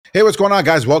Hey, what's going on,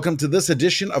 guys? Welcome to this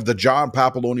edition of the John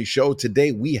Papaloni Show.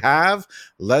 Today we have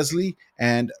Leslie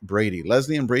and Brady.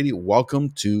 Leslie and Brady, welcome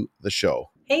to the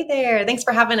show. Hey there. Thanks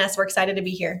for having us. We're excited to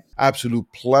be here. Absolute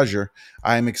pleasure.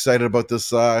 I'm excited about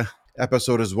this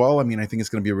episode as well. I mean, I think it's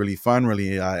going to be really fun,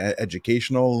 really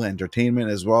educational,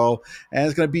 entertainment as well. And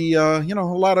it's going to be, a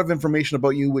lot of information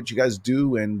about you, what you guys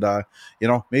do, and,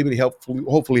 maybe to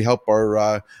hopefully help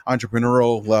our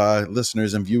entrepreneurial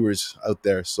listeners and viewers out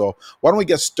there. So why don't we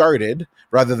get started,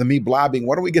 rather than me blabbing,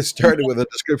 why don't we get started with a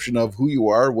description of who you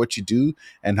are, what you do,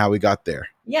 and how we got there?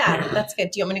 Yeah, that's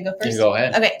good. Do you want me to go first? You go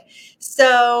ahead. Okay.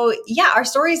 So our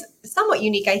story is somewhat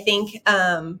unique, I think.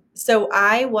 So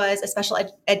I was a special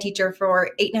ed teacher for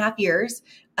 8.5 years.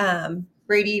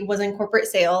 Brady was in corporate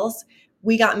sales.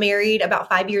 We got married about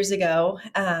 5 years ago.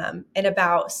 And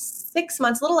about 6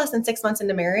 months, a little less than 6 months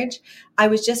into marriage, I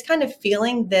was just kind of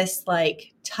feeling this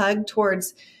like tug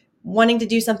towards wanting to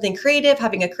do something creative,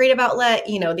 having a creative outlet.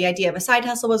 The idea of a side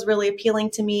hustle was really appealing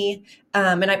to me.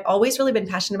 And I've always really been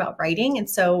passionate about writing. And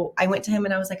so I went to him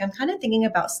and I was like, I'm kind of thinking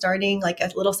about starting like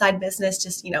a little side business,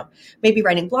 just, maybe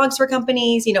writing blogs for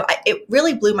companies. It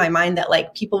really blew my mind that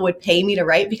like people would pay me to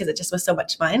write because it just was so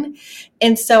much fun.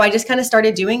 And so I just kind of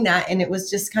started doing that. And it was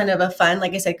just kind of a fun,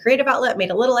 like I said, creative outlet, made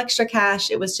a little extra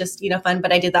cash. It was just, fun,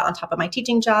 but I did that on top of my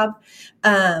teaching job.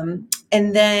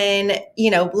 And then,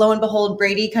 lo and behold,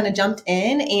 Brady kind of jumped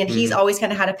in and he's always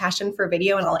kind of had a passion for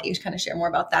video. And I'll let you kind of share more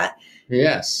about that.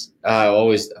 Yes.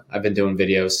 I've been doing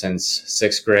videos since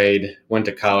 6th grade, went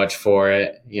to college for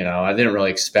it. I didn't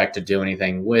really expect to do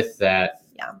anything with that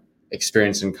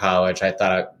experience in college. I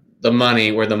thought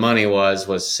where the money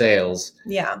was sales.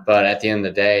 Yeah. But at the end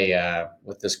of the day,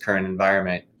 with this current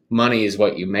environment, money is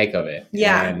what you make of it.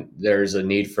 Yeah. And there's a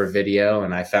need for video.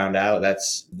 And I found out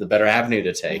that's the better avenue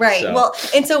to take. Right. Well,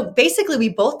 and so basically we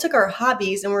both took our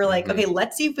hobbies and we're like, okay,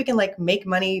 let's see if we can like make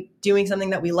money doing something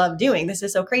that we love doing. This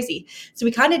is so crazy. So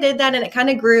we kind of did that and it kind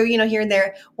of grew, here and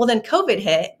there. Well, then COVID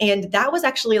hit and that was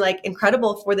actually like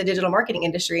incredible for the digital marketing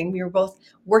industry. And we were both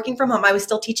working from home. I was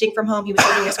still teaching from home. He was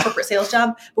working his corporate sales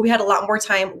job, but we had a lot more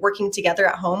time working together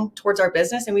at home towards our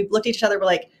business. And we looked at each other. We're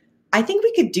like, I think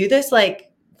we could do this like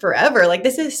forever. Like,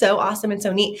 this is so awesome and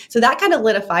so neat. So that kind of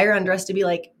lit a fire under us to be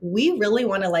like, we really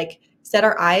want to like set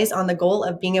our eyes on the goal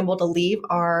of being able to leave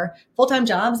our full-time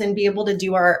jobs and be able to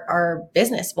do our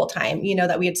business full-time,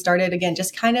 that we had started again,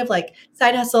 just kind of like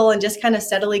side hustle and just kind of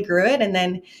steadily grew it. And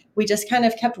then we just kind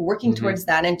of kept working towards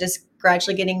that and just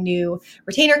gradually getting new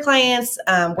retainer clients,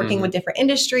 working with different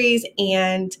industries.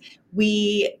 And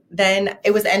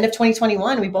it was the end of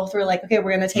 2021. We both were like, okay,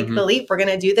 we're going to take the leap. We're going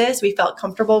to do this. We felt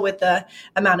comfortable with the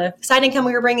amount of side income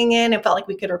we were bringing in and felt like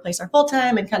we could replace our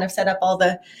full-time and kind of set up all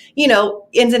the,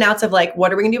 ins and outs of like,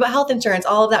 what are we going to do about health insurance?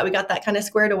 All of that. We got that kind of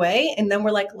squared away. And then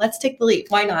we're like, let's take the leap.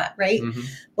 Why not? Right?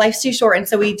 Life's too short. And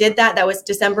so we did that. That was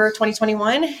December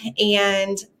 2021.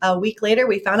 And a week later,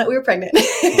 we found out we were pregnant.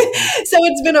 So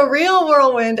it's been a real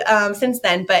whirlwind since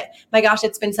then. But my gosh,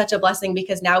 it's been such a blessing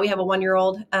because now we have a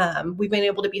 1-year-old. We've been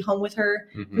able to be home with her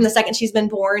from the second she's been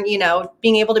born.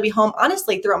 Being able to be home,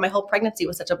 honestly, throughout my whole pregnancy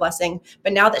was such a blessing.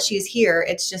 But now that she's here,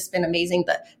 it's just been amazing.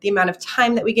 The amount of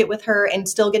time that we get with her and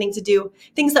still getting to do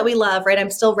things that we love, right?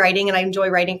 I'm still writing and I enjoy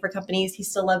writing for companies. He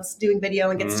still loves doing video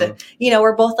and gets to,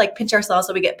 we're both like pinch ourselves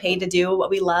so we get paid to do what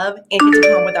we love and get to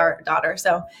be home with our daughter.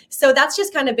 So that's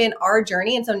just kind of been our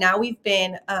journey. And so now we've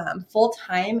been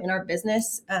full-time in our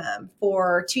business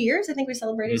for 2 years. I think we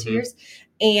celebrated 2 years.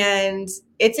 And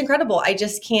it's incredible. I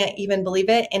just can't even believe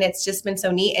it. And it's just been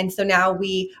so neat. And so now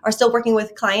we are still working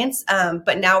with clients,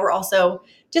 but now we're also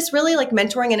just really like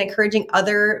mentoring and encouraging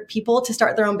other people to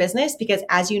start their own business because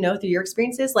as you know, through your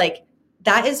experiences, like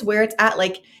that is where it's at.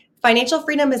 Like financial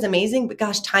freedom is amazing, but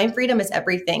gosh, time freedom is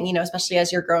everything, especially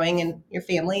as you're growing and your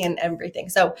family and everything.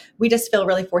 So we just feel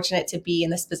really fortunate to be in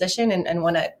this position and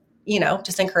want to,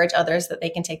 just encourage others that they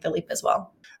can take the leap as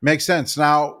well. Makes sense.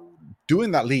 Now,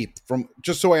 doing that leap from,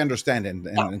 just so I understand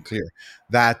and clear,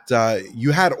 that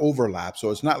you had overlap.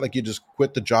 So it's not like you just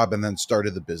quit the job and then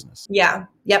started the business. Yeah.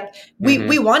 Yep.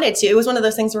 We wanted to. It was one of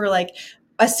those things where we're like,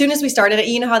 as soon as we started it,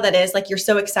 you know how that is. Like you're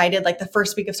so excited, like the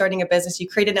first week of starting a business, you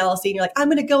create an LLC and you're like, I'm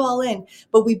going to go all in.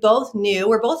 But we both knew,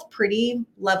 we're both pretty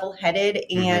level-headed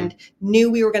and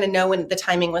knew we were going to know when the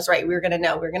timing was right. We were going to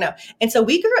know. And so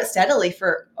we grew it steadily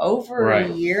for over a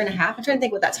year and a half. I'm trying to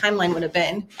think what that timeline would have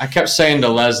been. I kept saying to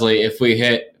Leslie, if we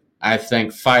hit, I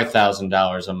think,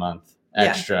 $5,000 a month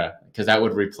extra, because that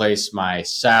would replace my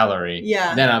salary.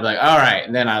 Yeah. Then I'll be like, all right,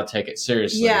 and then I'll take it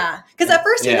seriously. Yeah. Because at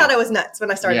first we thought I was nuts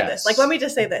when I started this. Like, let me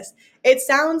just say this. It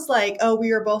sounds like,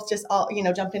 we were both just all,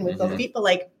 jumped in with both feet, but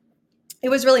like, it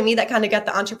was really me that kind of got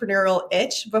the entrepreneurial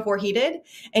itch before he did.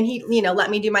 And he, let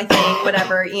me do my thing,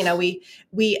 whatever.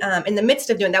 We in the midst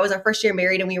of doing that was our first year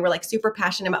married, and we were like super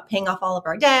passionate about paying off all of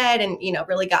our debt and,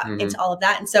 really got into all of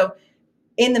that. And so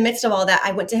in the midst of all that,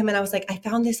 I went to him and I was like, I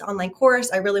found this online course.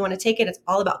 I really want to take it. It's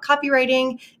all about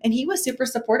copywriting. And he was super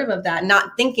supportive of that,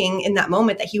 not thinking in that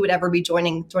moment that he would ever be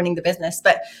joining the business.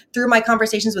 But through my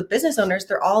conversations with business owners,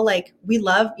 they're all like, we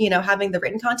love, having the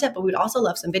written content, but we'd also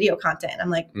love some video content. And I'm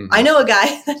like, I know a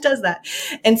guy that does that.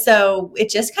 And so it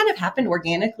just kind of happened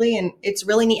organically. And it's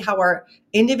really neat how our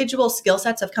individual skill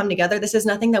sets have come together. This is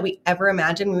nothing that we ever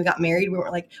imagined when we got married. We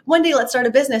weren't like, one day let's start a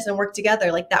business and work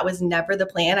together. Like that was never the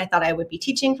plan. I thought I would be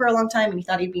teaching for a long time and he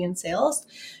thought he'd be in sales.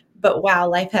 But wow,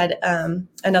 life had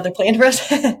another plan for us.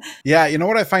 Yeah, you know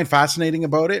what I find fascinating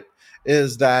about it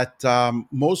is that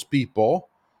most people,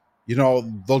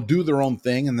 they'll do their own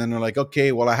thing and then they're like,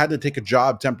 okay, well, I had to take a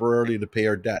job temporarily to pay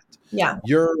our debt. Yeah.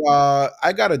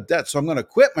 I got a debt, so I'm going to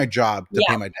quit my job to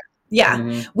pay my debt. Yeah.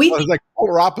 It's like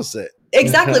polar opposite.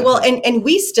 Exactly. Well, and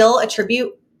we still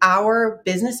attribute our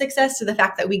business success to the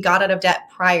fact that we got out of debt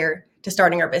prior to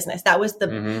starting our business. That was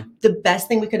the best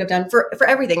thing we could have done for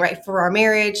everything, right? For our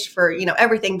marriage, for,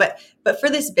 everything. But for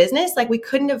this business, like we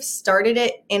couldn't have started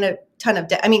it in a ton of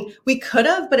debt. I mean, we could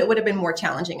have, but it would have been more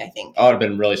challenging, I think. Oh, it would have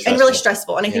been really stressful. And really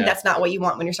stressful. And I think that's not what you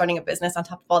want when you're starting a business on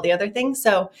top of all the other things.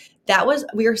 So that was,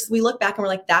 we look back and we're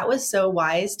like, that was so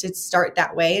wise to start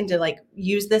that way and to like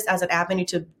use this as an avenue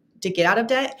to get out of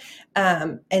debt.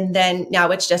 And then now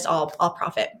it's just all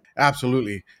profit.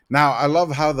 Absolutely. Now, I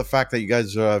love how the fact that you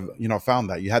guys, found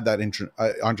that you had that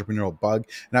entrepreneurial bug.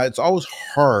 Now, it's always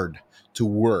hard to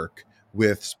work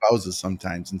with spouses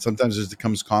sometimes, and sometimes there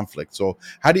comes conflict. So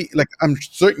how do you, I'm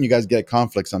certain you guys get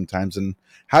conflict sometimes, and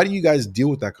how do you guys deal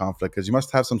with that conflict? Because you must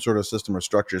have some sort of system or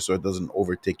structure so it doesn't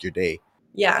overtake your day.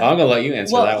 Yeah. I'm going to let you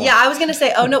answer that one. Yeah, I was going to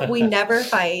say, oh no, we never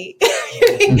fight.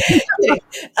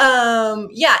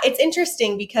 It's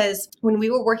interesting because when we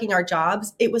were working our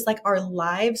jobs, it was like our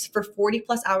lives for 40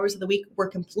 plus hours of the week were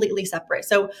completely separate.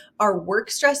 So our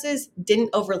work stresses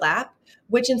didn't overlap,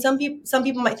 which in some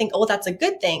people might think, oh, that's a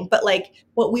good thing. But like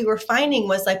what we were finding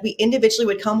was like we individually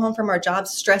would come home from our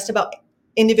jobs stressed about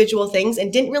individual things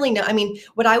and didn't really know. I mean,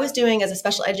 what I was doing as a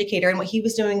special educator and what he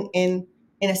was doing in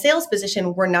a sales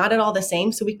position were not at all the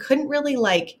same. So we couldn't really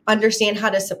like understand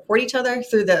how to support each other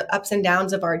through the ups and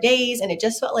downs of our days. And it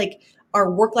just felt like our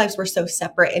work lives were so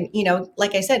separate. And,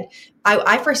 like I said,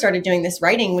 I first started doing this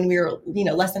writing when we were,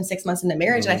 less than 6 months into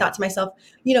marriage. And I thought to myself,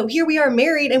 here we are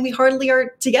married and we hardly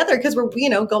are together because we're,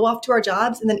 go off to our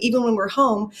jobs. And then even when we're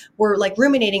home, we're like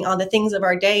ruminating on the things of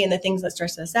our day and the things that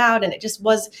stress us out. And it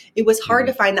was hard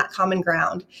to find that common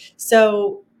ground.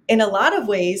 So in a lot of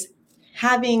ways,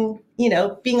 having,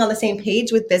 being on the same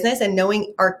page with business and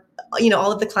knowing our,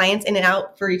 all of the clients in and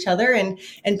out for each other and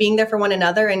being there for one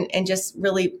another and just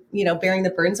really, bearing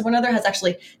the burdens of one another has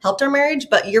actually helped our marriage.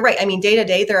 But you're right. I mean, day to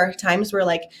day, there are times where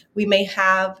like we don't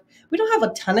have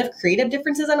a ton of creative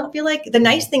differences. I don't feel like. The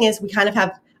nice thing is we kind of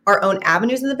have our own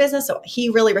avenues in the business. So he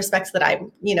really respects that I,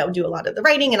 do a lot of the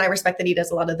writing and I respect that he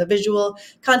does a lot of the visual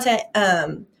content.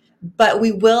 But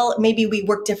maybe we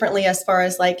work differently as far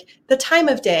as like the time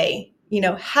of day,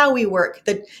 how we work,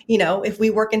 if we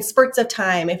work in spurts of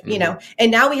time, and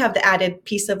now we have the added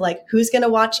piece of like, who's going to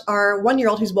watch our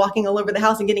 1-year-old who's walking all over the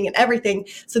house and getting in everything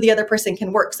so the other person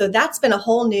can work. So that's been a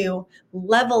whole new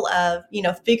level of,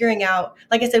 figuring out,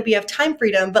 like I said, we have time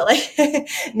freedom, but like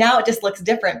now it just looks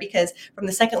different because from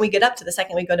the second we get up to the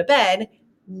second we go to bed,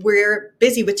 we're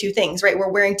busy with two things, right? We're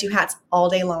wearing two hats all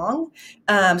day long.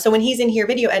 So when he's in here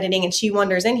video editing and she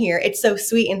wanders in here, it's so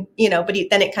sweet. And, but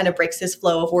then it kind of breaks his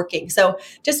flow of working. So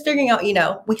just figuring out,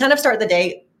 we kind of start the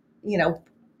day,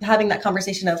 having that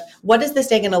conversation of what is this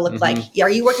day going to look like?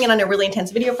 Are you working on a really intense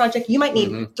video project? You might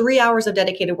need 3 hours of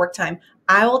dedicated work time.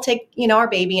 I will take, our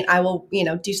baby and I will,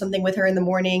 do something with her in the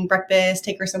morning, breakfast,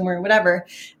 take her somewhere, whatever.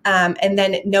 And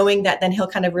then knowing that then he'll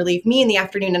kind of relieve me in the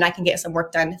afternoon and I can get some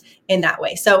work done in that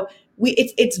way. So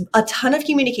it's a ton of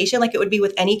communication like it would be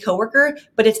with any coworker,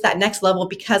 but it's that next level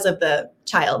because of the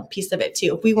child piece of it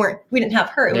too. If we didn't have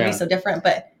her, it would be so different,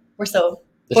 but we're so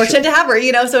fortunate to have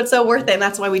her, so it's so worth it. And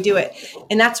that's why we do it.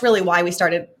 And that's really why we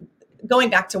started going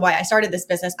back to why I started this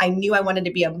business. I knew I wanted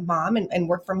to be a mom and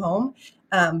work from home.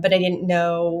 But I didn't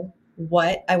know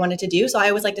what I wanted to do. So I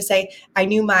always like to say, I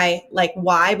knew my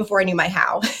why before I knew my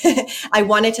how. I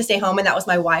wanted to stay home. And that was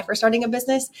my why for starting a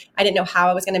business. I didn't know how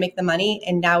I was going to make the money.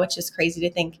 And now it's just crazy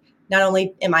to think, not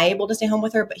only am I able to stay home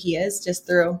with her, but he is just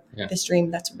through this dream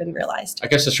that's been realized. I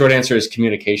guess the short answer is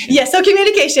communication. Yeah. So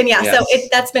communication. Yeah. Yes. So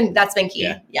that's been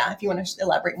key. Yeah. If you want to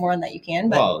elaborate more on that, you can.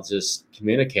 But. Well, just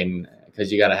communicating.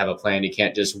 because you got to have a plan. You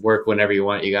can't just work whenever you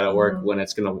want. You got to work when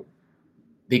it's going to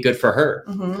be good for her,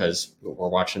 because we're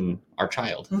watching our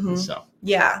child. So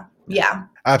yeah.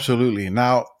 Absolutely.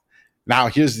 Now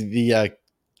here's the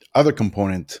other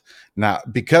component. Now,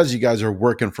 because you guys are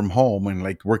working from home and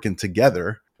like working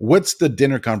together, what's the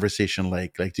dinner conversation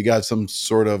like? Like, do you guys have some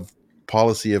sort of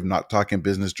policy of not talking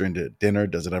business during the dinner?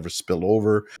 Does it ever spill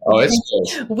over? Oh, it's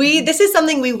this is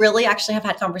something we really actually have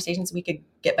had conversations we could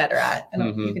get better at. I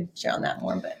don't you could share on that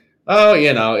more, but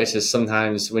it's just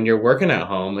sometimes when you're working at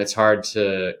home, it's hard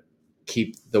to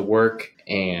keep the work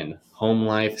and home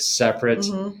life separate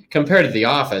compared to the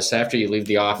office. After you leave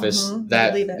the office,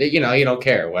 you don't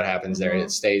care what happens there.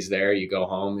 It stays there. You go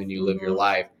home and you live your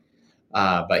life.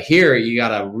 But here you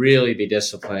got to really be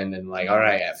disciplined and like, all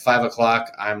right, at 5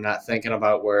 o'clock, I'm not thinking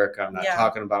about work. I'm not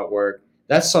talking about work.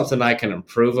 That's something I can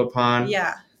improve upon.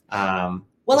 Yeah.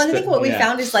 Well, and I think what we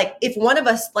found is like, if one of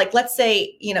us, like, let's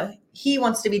say, he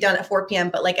wants to be done at 4 p.m.,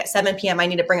 but like at 7 p.m., I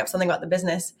need to bring up something about the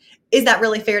business. Is that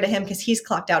really fair to him because he's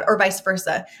clocked out, or vice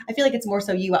versa? I feel like it's more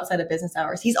so you outside of business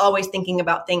hours. He's always thinking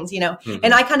about things,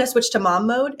 and I kind of switch to mom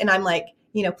mode, and I'm like,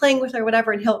 playing with her,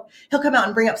 whatever. And he'll come out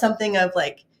and bring up something of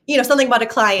like, something about a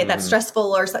client that's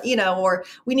stressful, or, or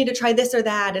we need to try this or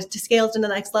that to scale to the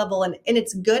next level. And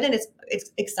it's good. And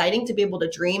it's exciting to be able to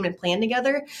dream and plan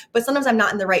together. But sometimes I'm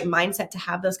not in the right mindset to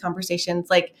have those conversations.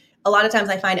 Like a lot of times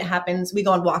I find it happens. We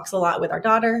go on walks a lot with our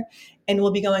daughter, and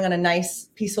we'll be going on a nice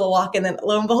peaceful walk. And then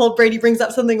lo and behold, Brady brings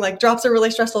up something like drops a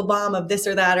really stressful bomb of this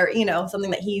or that, or,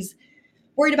 something that he's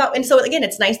worried about. And so again,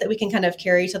 it's nice that we can kind of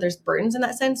carry each other's burdens in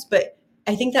that sense. But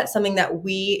I think that's something that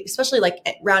we, especially like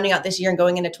rounding out this year and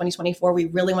going into 2024, we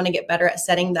really want to get better at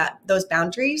setting those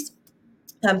boundaries.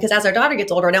 Because as our daughter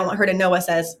gets older, I don't want her to know us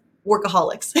as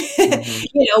workaholics.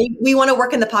 We want to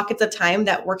work in the pockets of time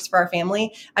that works for our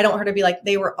family. I don't want her to be like,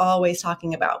 they were always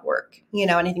talking about work,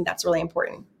 and I think that's really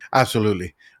important.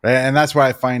 Absolutely. Right. And that's why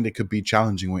I find it could be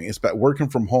challenging when it's about working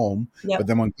from home, but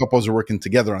then when couples are working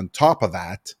together on top of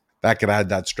that, that could add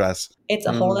that stress. It's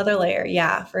a whole other layer.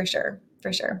 Yeah, for sure.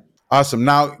 For sure. Awesome.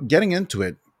 Now, getting into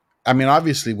it, I mean,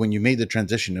 obviously, when you made the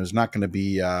transition, it was not going to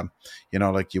be,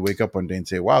 like you wake up one day and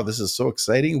say, wow, this is so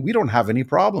exciting. We don't have any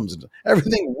problems.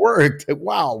 Everything worked.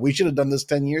 Wow, we should have done this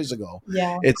 10 years ago.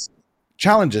 Yeah. It's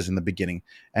challenges in the beginning.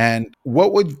 And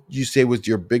what would you say was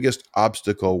your biggest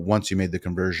obstacle once you made the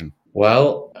conversion?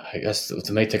 Well, I guess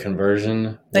to make the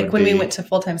conversion, like when we went to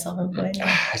full-time self-employed.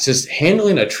 It's just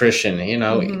handling attrition. I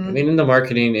mean, in the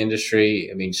marketing industry,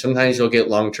 I mean, sometimes you'll get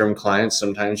long-term clients.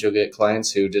 Sometimes you'll get clients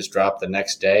who just drop the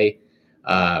next day.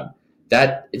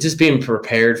 That it's just being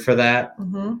prepared for that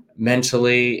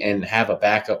mentally and have a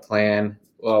backup plan.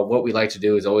 Well, what we like to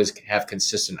do is always have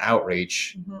consistent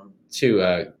outreach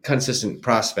to consistent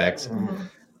prospects,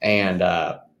 and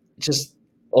just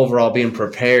overall being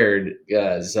prepared,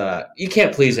 because you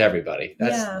can't please everybody.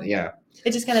 That's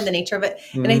It's just kind of the nature of it.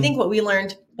 And I think what we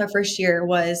learned our first year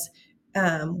was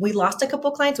we lost a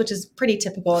couple clients, which is pretty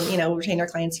typical. We retain our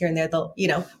clients here and there. They'll,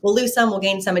 we'll lose some, we'll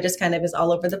gain some. It just kind of is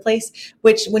all over the place,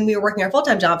 which when we were working our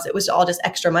full-time jobs, it was all just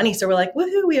extra money. So we're like,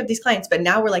 woohoo, we have these clients. But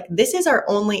now we're like, this is our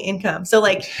only income. So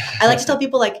like, I like to tell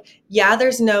people like,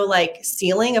 there's no like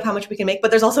ceiling of how much we can make,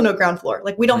 but there's also no ground floor.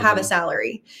 Like we don't have a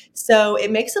salary. So it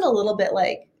makes it a little bit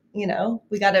like, we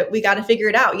gotta figure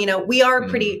it out. We are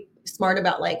pretty smart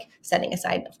about like setting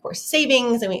aside, of course,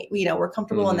 savings. And we're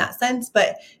comfortable in that sense,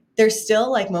 but there's still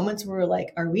like moments where we're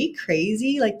like, are we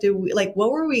crazy? Like,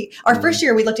 what were we? Our first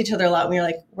year, we looked at each other a lot and we were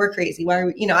like, we're crazy. Why are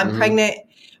we, I'm pregnant.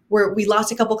 We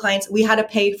lost a couple clients. We had to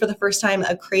pay for the first time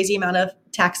a crazy amount of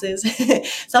taxes,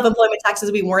 self-employment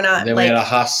taxes. We were not then like we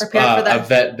had prepared for that. A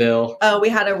vet bill. Oh, we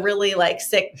had a really like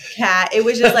sick cat. It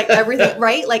was just like everything,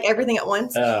 right? Like everything at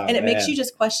once. And it makes you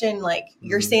just question like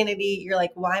your sanity. You're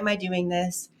like, why am I doing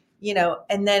this?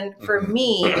 And then for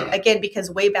me, again, because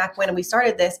way back when we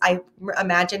started this, I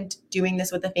imagined doing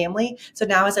this with a family. So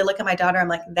now as I look at my daughter, I'm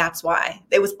like, that's why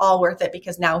it was all worth it,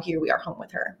 because now here we are home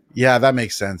with her. Yeah, that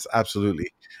makes sense.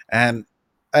 Absolutely. And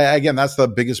again, that's the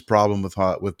biggest problem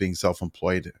with being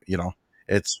self-employed.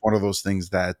 It's one of those things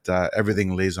that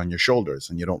everything lays on your shoulders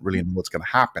and you don't really know what's going to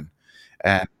happen.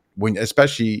 And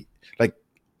especially like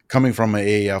coming from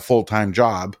a full-time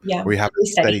job where you have a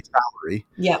steady salary,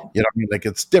 like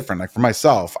it's different. Like for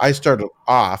myself, I started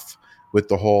off with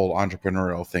the whole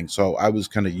entrepreneurial thing. So I was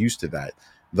kind of used to that.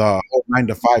 The whole 9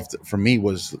 to 5 for me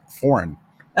was foreign.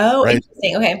 Oh, right?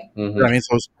 interesting. Okay. Mm-hmm. I mean,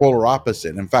 so it's polar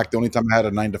opposite. In fact, the only time I had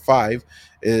a 9 to 5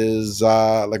 is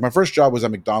like my first job was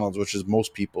at McDonald's, which is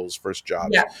most people's first jobs.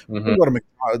 Yeah. I didn't go to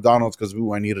McDonald's because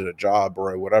I needed a job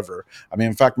or whatever. I mean,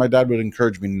 in fact, my dad would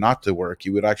encourage me not to work. He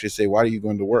would actually say, "Why are you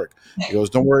going to work?" He goes,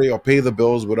 "Don't worry, I'll pay the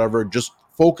bills, whatever. Just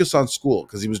focus on school,"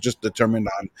 because he was just determined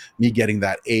on me getting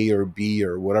that A or B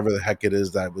or whatever the heck it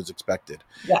is that was expected.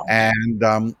 Yeah.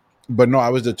 And but no, I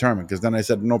was determined because then I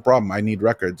said, "No problem, I need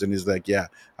records," and he's like, "Yeah,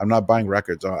 I'm not buying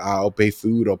records. I'll pay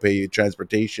food. I'll pay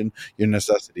transportation, your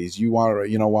necessities.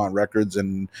 Want records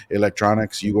and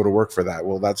electronics. You go to work for that."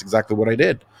 Well, that's exactly what I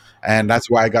did, and that's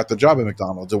why I got the job at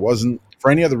McDonald's. It wasn't for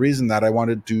any other reason that I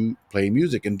wanted to play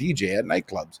music and DJ at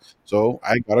nightclubs. So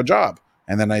I got a job,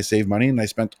 and then I saved money and I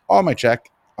spent all my check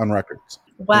on records.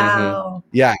 Mm-hmm. Wow.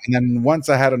 Yeah, and then once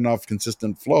I had enough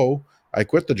consistent flow, I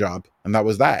quit the job, and that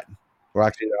was that. Well,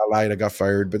 actually, I lied. I got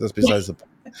fired, but that's besides the point.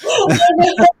 Oh,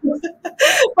 no.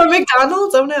 From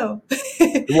McDonald's? Oh no.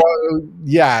 Well,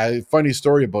 yeah, funny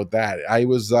story about that. I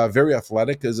was very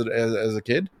athletic as a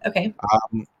kid. Okay.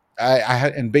 Um, I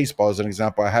had in baseball as an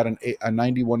example. I had a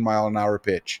 91 mile an hour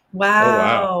pitch. Oh, wow.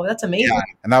 Wow. That's amazing. Yeah,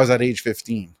 and that was at age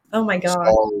 15. Oh my God.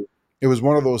 So it was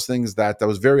one of those things that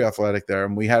was very athletic there,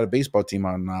 and we had a baseball team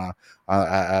on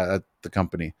at the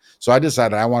company. So I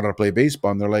decided I wanted to play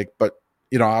baseball, and they're like, "But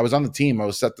I was on the team. I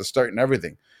was set to start and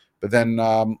everything." But then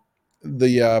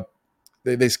the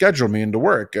they scheduled me into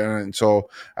work, and so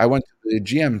I went to the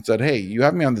GM and said, "Hey, you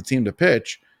have me on the team to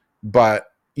pitch, but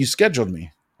you scheduled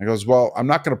me." I goes, "Well, I'm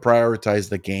not going to prioritize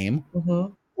the game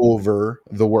Mm-hmm. over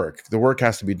the work. The work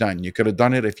has to be done. You could have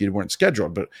done it if you weren't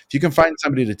scheduled, but if you can find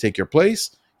somebody to take your place,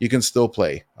 you can still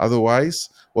play. Otherwise,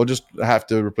 we'll just have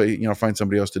to replace, find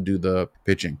somebody else to do the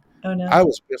pitching." Oh no. I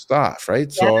was pissed off, right?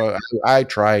 Yeah. So I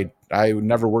tried. I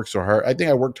never worked so hard. I think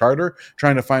I worked harder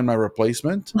trying to find my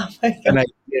replacement Oh my than God. I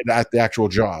did at the actual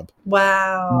job.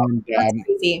 Wow. And That's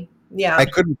crazy. Yeah. I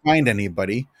couldn't find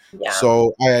anybody. Yeah.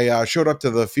 So I showed up to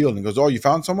the field and he goes, "Oh, you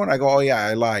found someone?" I go, "Oh, yeah,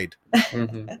 I lied."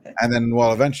 Mm-hmm. And then,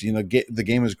 well, eventually, the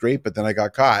game was great, but then I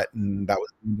got caught, and that was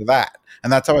the end of that.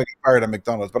 And that's how I got fired at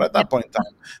McDonald's. But at Yeah. that point in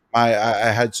time,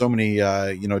 I had so many,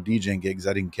 DJing gigs,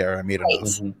 I didn't care. I made Right. enough.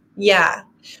 Mm-hmm. Yeah.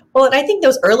 Well, and I think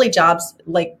those early jobs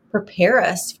like prepare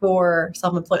us for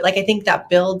self-employed. Like I think that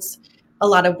builds a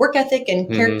lot of work ethic and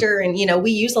Mm-hmm. character. And,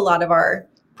 we use a lot of our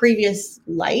previous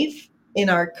life in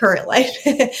our current life,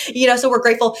 so we're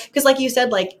grateful because like you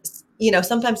said, like,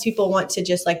 sometimes people want to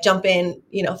just like jump in,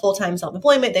 full-time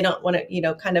self-employment. They don't want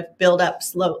to, kind of build up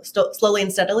slowly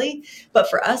and steadily. But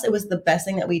for us, it was the best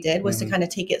thing that we did was to kind of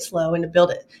take it slow and to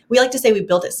build it. We like to say we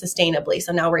built it sustainably.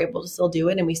 So now we're able to still do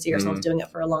it and we see ourselves doing it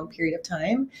for a long period of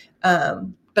time.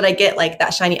 But I get like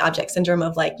that shiny object syndrome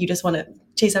of like, you just want to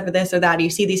chase after this or that. You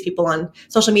see these people on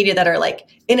social media that are like,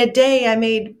 in a day, I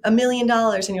made $1 million.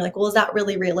 And you're like, well, is that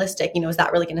really realistic? Is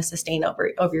that really going to sustain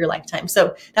over your lifetime?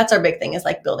 So that's our big thing is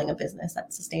like building a business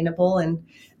that's sustainable and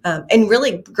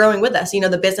really growing with us.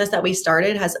 The business that we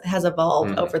started has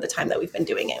evolved over the time that we've been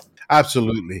doing it.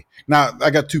 Absolutely. Now, I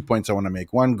got 2 points I want to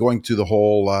make. One, going to the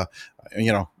whole,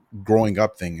 growing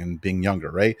up thing and being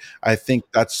younger, right? I think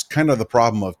that's kind of the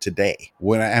problem of today.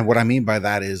 And what I mean by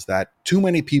that is that too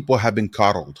many people have been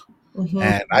coddled. Mm-hmm.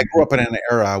 And I grew up in an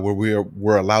era where we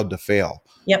were allowed to fail.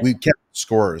 Yep. We kept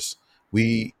scores.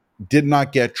 We did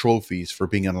not get trophies for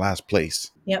being in last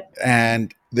place. Yep.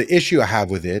 And the issue I have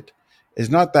with it is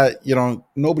not that,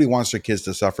 nobody wants their kids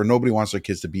to suffer. Nobody wants their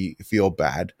kids to feel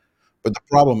bad. But the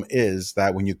problem is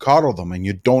that when you coddle them and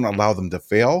you don't allow them to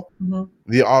fail,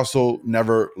 they also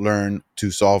never learn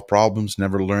to solve problems,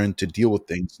 never learn to deal with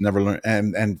things, never learn,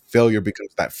 and failure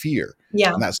becomes that fear.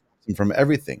 Yeah. And that stops them from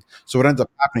everything. So what ends up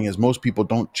happening is most people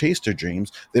don't chase their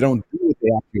dreams. They don't do what they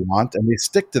actually want, and they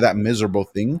stick to that miserable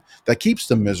thing that keeps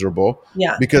them miserable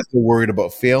Yeah. because they're worried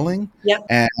about failing. Yeah.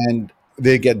 And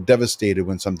they get devastated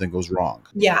when something goes wrong.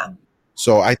 Yeah.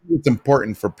 So I think it's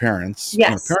important for parents.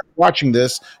 Yes. Parents watching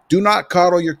this, do not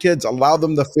coddle your kids. Allow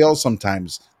them to fail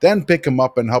sometimes. Then pick them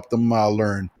up and help them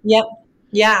learn. Yep.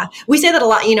 Yeah. We say that a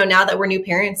lot, now that we're new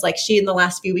parents, like she in the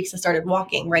last few weeks has started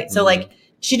walking, right? So like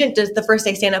she didn't just the first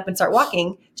day stand up and start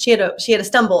walking. She had a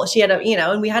stumble. She had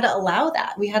and we had to allow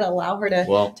that. We had to allow her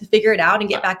to figure it out and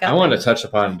get back up. I want to touch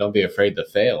upon don't be afraid to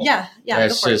fail. Yeah. Yeah.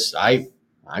 It's just I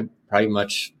pretty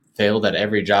much failed at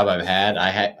every job I've had.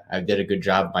 I did a good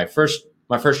job. My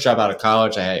first job out of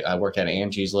college, I worked at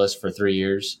Angie's List for 3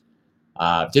 years.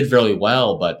 Did really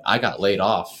well, but I got laid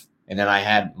off. And then I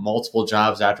had multiple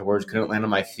jobs afterwards, couldn't land on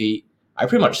my feet. I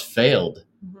pretty much failed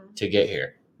to get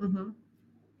here.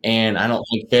 And I don't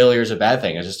think failure is a bad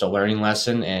thing. It's just a learning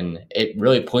lesson, and it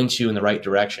really points you in the right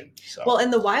direction. So. Well,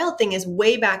 and the wild thing is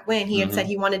way back when he had said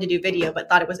he wanted to do video, but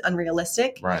thought it was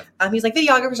unrealistic. Right. He's like,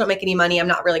 videographers don't make any money. I'm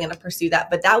not really going to pursue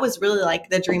that. But that was really like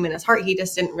the dream in his heart. He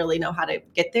just didn't really know how to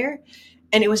get there.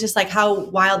 And it was just like how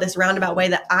wild this roundabout way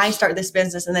that I start this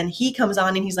business. And then he comes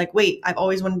on and he's like, wait, I've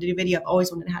always wanted to do video. I've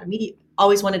always wanted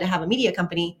to have a media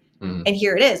company. And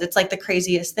here it is. It's like the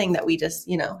craziest thing that we just,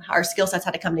 our skill sets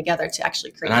had to come together to actually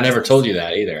create. And I never told you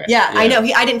that either. Yeah, I know.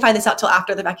 I didn't find this out till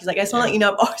after the fact. He's like, I just want to let you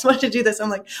know, I've always wanted to do this.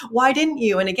 I'm like, why didn't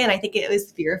you? And again, I think it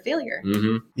was fear of failure.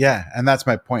 Yeah. And that's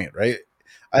my point, right?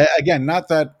 Again, not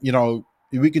that,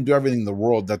 we can do everything in the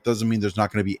world. That doesn't mean there's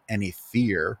not going to be any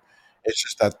fear. It's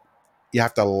just that you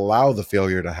have to allow the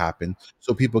failure to happen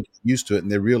so people get used to it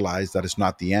and they realize that it's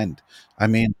not the end. I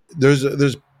mean, there's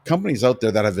companies out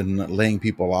there that have been laying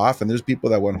people off, and there's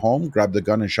people that went home, grabbed the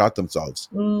gun, and shot themselves.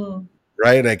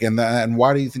 Right? Like, and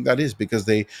why do you think that is? Because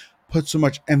they put so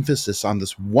much emphasis on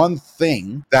this one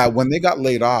thing that when they got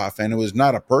laid off, and it was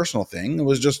not a personal thing, it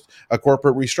was just a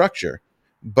corporate restructure,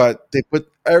 but they put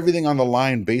everything on the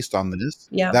line based on this,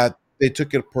 that they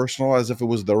took it personal as if it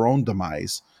was their own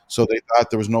demise. So they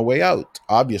thought there was no way out,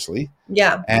 obviously.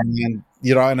 Yeah. And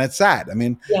and it's sad. I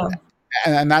mean,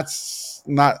 and that's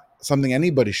not something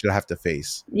anybody should have to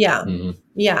face. Yeah.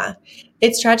 Yeah.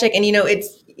 It's tragic. And,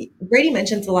 it's Brady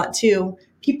mentions a lot too.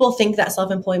 People think that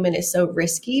self-employment is so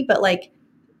risky, but like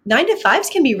 9-to-5s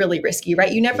can be really risky,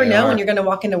 right? You never know when you're going to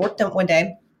walk into work one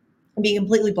day and be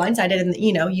completely blindsided. And,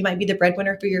 you might be the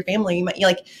breadwinner for your family. You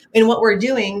might in what we're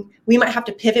doing, we might have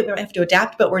to pivot. We might have to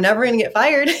adapt, but we're never going to get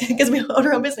fired because we own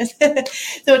our own business.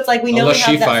 So it's like, we know unless we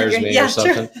have she that fires me or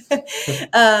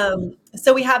something.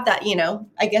 So we have that,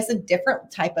 I guess a different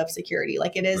type of security,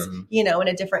 like it is, in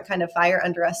a different kind of fire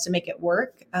under us to make it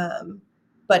work.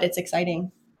 But it's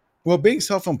exciting. Well, being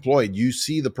self-employed, you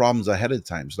see the problems ahead of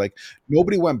times. Like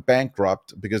nobody went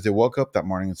bankrupt because they woke up that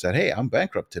morning and said, hey, I'm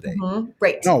bankrupt today.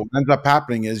 Right. No, what ends up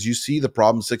happening is you see the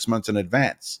problem 6 months in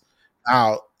advance.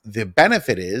 Now, the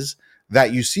benefit is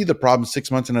that you see the problem 6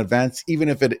 months in advance, even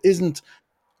if it isn't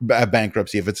a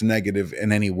bankruptcy, if it's negative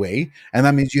in any way. And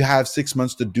that means you have 6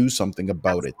 months to do something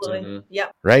about it.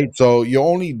 Yep. Right? So you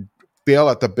only fail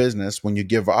at the business when you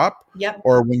give up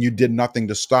or when you did nothing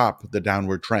to stop the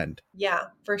downward trend. Yeah,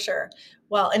 for sure.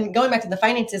 Well, and going back to the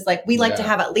finances, like we like to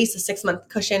have at least a 6-month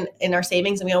cushion in our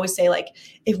savings. And we always say, like,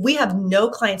 if we have no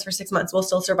clients for 6 months, we'll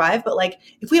still survive. But like,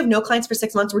 if we have no clients for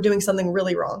 6 months, we're doing something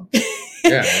really wrong.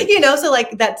 So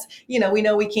like that's, we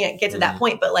know we can't get to that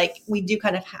point, but like we do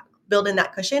kind of build in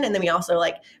that cushion. And then we also,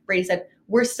 like Brady said,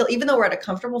 we're still, even though we're at a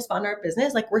comfortable spot in our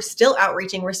business, like we're still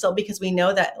outreaching. We're still, because we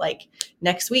know that like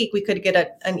next week we could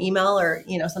get an email or,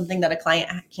 something that a client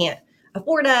can't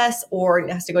afford us or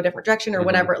it has to go a different direction or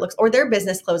whatever it looks, or their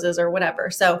business closes or whatever.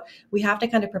 So we have to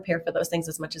kind of prepare for those things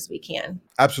as much as we can.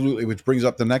 Absolutely. Which brings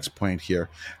up the next point here.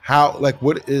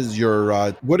 What is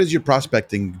your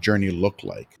prospecting journey look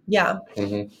like? Yeah.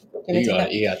 You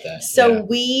got that. So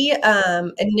we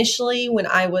initially, when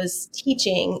I was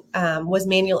teaching, I was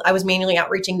manually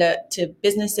outreaching to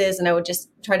businesses, and I would just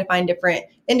try to find different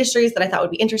industries that I thought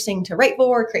would be interesting to write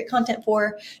for, create content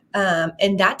for,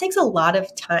 and that takes a lot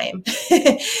of time.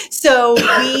 So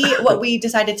what we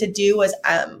decided to do was,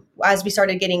 as we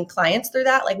started getting clients through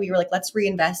that, like we were like, let's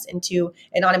reinvest into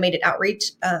an automated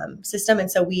outreach system, and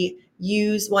so we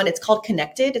use one. It's called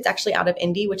Connected. It's actually out of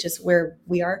Indy, which is where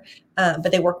we are.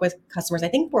 But they work with customers, I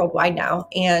think, worldwide now.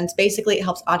 And basically it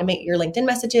helps automate your LinkedIn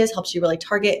messages, helps you really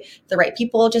target the right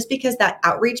people, just because that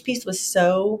outreach piece was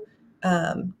so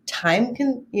time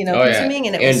consuming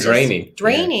and it was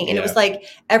draining. And it was like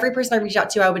every person I reached out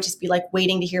to, I would just be like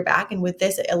waiting to hear back. And with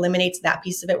this, it eliminates that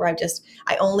piece of it where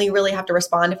I only really have to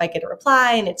respond if I get a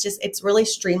reply. And it's really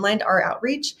streamlined our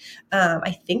outreach.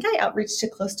 I think I outreached to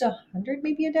close to 100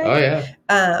 maybe a day. Oh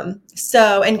yeah.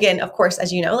 So, and again, of course,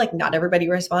 as you know, like not everybody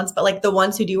responds, but like the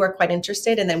ones who do are quite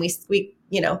interested. And then we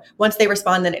once they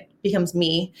respond, then it becomes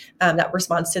me that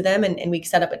responds to them. And we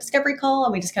set up a discovery call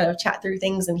and we just kind of chat through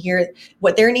things and hear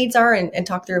what their needs are and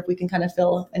talk through if we can kind of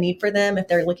fill a need for them. If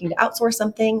they're looking to outsource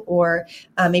something or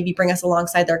maybe bring us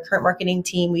alongside their current marketing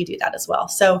team, we do that as well.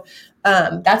 So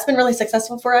that's been really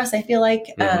successful for us, I feel like.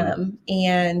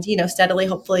 And, steadily,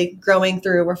 hopefully growing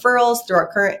through referrals through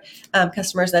our current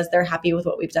customers as they're happy with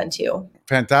what we've done too.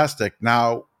 Fantastic.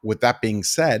 Now, with that being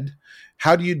said,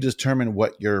 how do you determine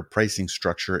what your pricing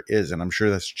structure is? And I'm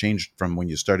sure that's changed from when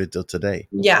you started till today.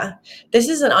 Yeah, this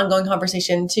is an ongoing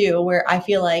conversation too, where I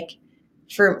feel like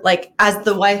as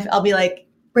the wife, I'll be like,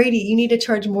 Brady, you need to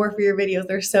charge more for your videos.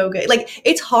 They're so good. Like,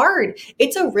 it's hard.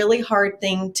 It's a really hard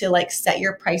thing to like set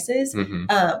your prices.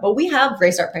 But we have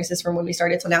raised our prices from when we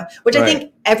started till now, which I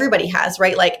think everybody has,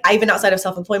 right? Like, even outside of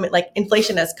self-employment, like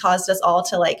inflation has caused us all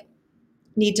to like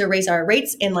need to raise our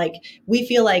rates. And like, we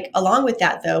feel like along with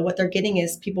that though, what they're getting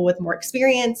is people with more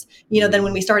experience, than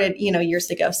when we started, years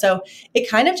ago. So it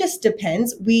kind of just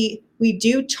depends. We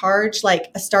do charge like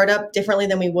a startup differently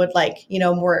than we would like,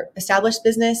 more established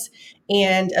business,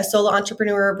 and a solo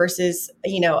entrepreneur versus,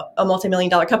 a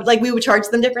multi-million-dollar company. Like, we would charge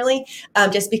them differently,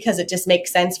 just because it just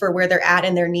makes sense for where they're at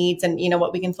and their needs and,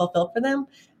 what we can fulfill for them.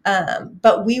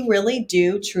 But we really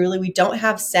do truly, we don't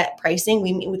have set pricing.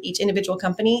 We meet with each individual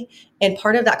company. And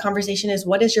part of that conversation is,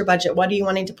 what is your budget? What are you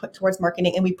wanting to put towards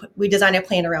marketing? And we design a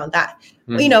plan around that.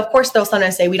 Well, of course, they'll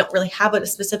sometimes say, we don't really have a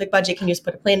specific budget. Can you just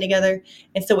put a plan together?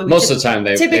 And so most of the time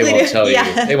they won't tell you,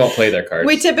 they won't play their cards.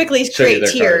 We typically create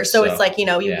tiers. So it's like, you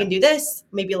can do this,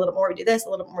 maybe a little more, we do this, a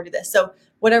little more, do this. So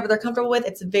whatever they're comfortable with,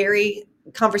 it's very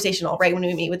conversational, right? When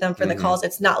we meet with them for the calls,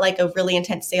 it's not like a really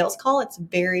intense sales call. It's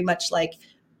very much like,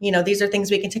 these are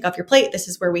things we can take off your plate. This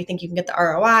is where we think you can get the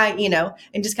ROI,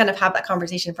 and just kind of have that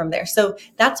conversation from there. So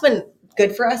that's been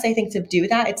good for us, I think, to do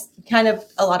that. It's kind of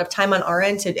a lot of time on our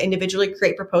end to individually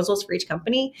create proposals for each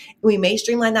company. We may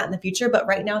streamline that in the future, but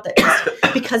right now,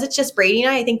 because it's just Brady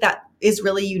and I think that is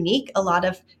really unique. A lot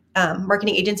of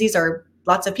marketing agencies are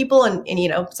lots of people, and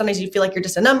sometimes you feel like you're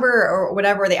just a number or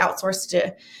whatever. They outsource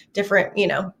to different,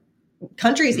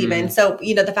 countries even. So,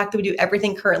 the fact that we do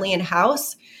everything currently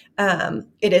in-house,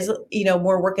 it is,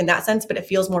 more work in that sense, but it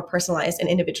feels more personalized and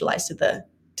individualized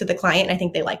to the client. And I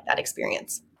think they like that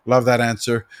experience. Love that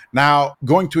answer. Now,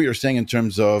 going to what you're saying in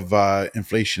terms of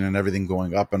inflation and everything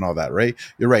going up and all that, right?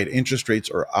 You're right. Interest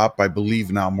rates are up. I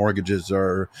believe now mortgages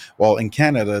are, well, in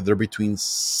Canada, they're between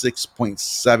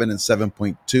 6.7 and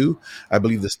 7.2. I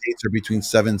believe the States are between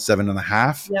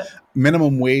 7.5. Yep.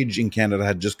 Minimum wage in Canada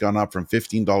had just gone up from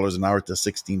 $15 an hour to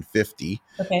 $16.50.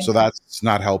 Okay. So that's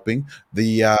not helping.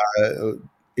 The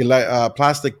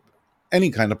plastic, any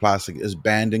kind of plastic, is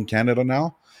banned in Canada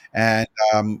now. And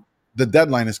the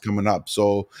deadline is coming up.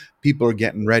 So people are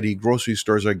getting ready. Grocery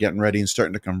stores are getting ready and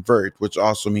starting to convert, which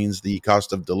also means the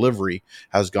cost of delivery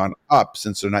has gone up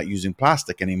since they're not using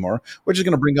plastic anymore, which is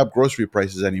going to bring up grocery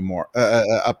prices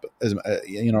up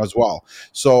as well.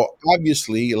 So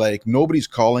obviously, like, nobody's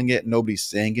calling it, nobody's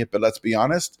saying it, but let's be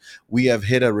honest, we have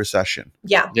hit a recession.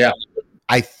 Yeah.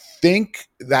 I think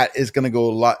that is going to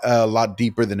go a lot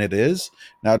deeper than it is.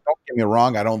 Now, don't get me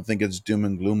wrong. I don't think it's doom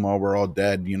and gloom, or we're all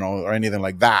dead, or anything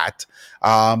like that.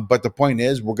 But the point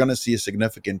is, we're going to see a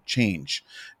significant change.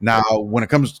 Now, when it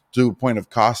comes to a point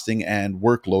of costing and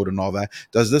workload and all that,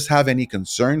 does this have any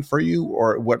concern for you,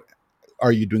 or what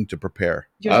are you doing to prepare?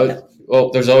 Well,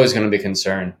 there's always going to be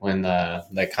concern when the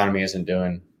economy isn't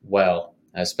doing well,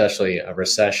 especially a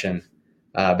recession.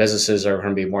 Businesses are going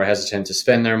to be more hesitant to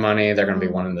spend their money. They're going to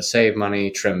be wanting to save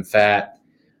money, trim fat.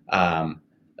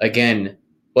 Again,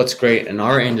 what's great in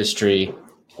our industry,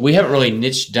 we haven't really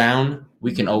niched down.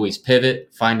 We can always pivot,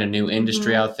 find a new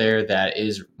industry out there that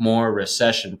is more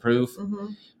recession proof.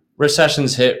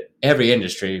 Recessions hit every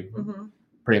industry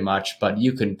pretty much, but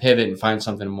you can pivot and find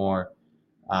something more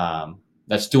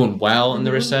that's doing well in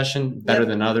the recession, better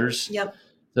than others. Yep.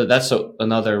 So that's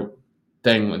another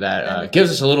thing that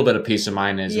gives us a little bit of peace of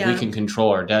mind, is we can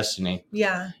control our destiny.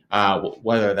 Yeah.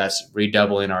 Whether that's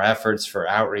redoubling our efforts for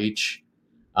outreach.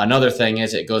 Another thing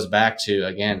is, it goes back to,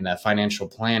 again, that financial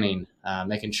planning,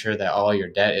 making sure that all your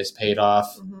debt is paid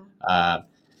off.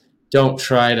 Don't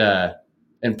try to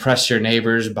impress your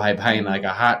neighbors by buying like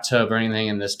a hot tub or anything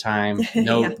in this time.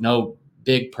 No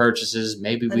big purchases.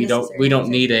 Maybe we don't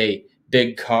need a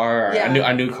big car, or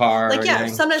a new car. Like,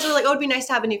 sometimes we're like, oh, it'd be nice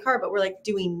to have a new car, but we're like,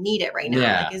 do we need it right now?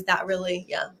 Yeah. Like, is that really,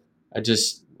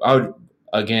 I would,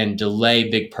 again, delay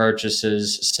big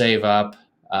purchases, save up.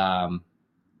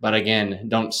 But again,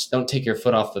 don't take your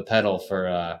foot off the pedal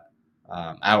for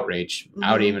outreach.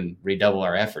 I would even redouble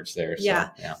our efforts there. Yeah.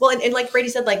 Well, and like Brady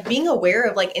said, like, being aware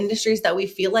of like industries that we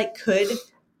feel like could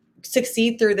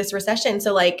succeed through this recession.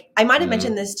 So like, I might have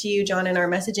mentioned this to you, John, in our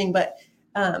messaging, but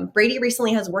Brady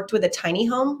recently has worked with a tiny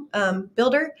home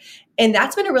builder. And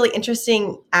that's been a really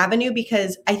interesting avenue,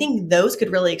 because I think those could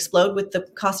really explode with the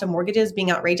cost of mortgages being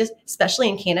outrageous, especially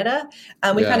in Canada.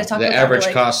 We kind of talked about the average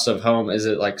cost of home. Is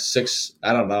it like $6?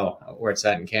 I don't know where it's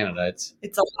at in Canada. It's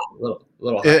a little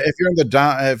high. If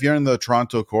you're in the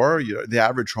Toronto core, the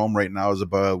average home right now is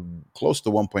about close to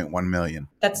 1.1 million.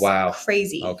 That's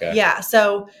crazy. Okay. Yeah.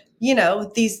 So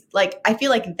these, like, I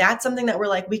feel like that's something that we're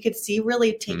like, we could see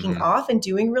really taking off and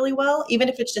doing really well, even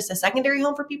if it's just a secondary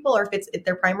home for people or if it's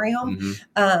their primary home.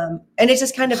 And it's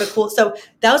just kind of a cool, so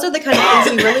those are the kind of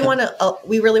things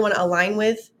we really want to align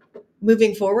with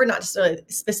moving forward, not just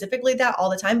specifically that all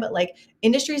the time, but like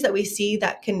industries that we see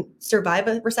that can survive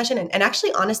a recession and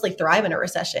actually honestly thrive in a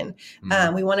recession.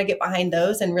 We want to get behind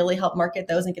those and really help market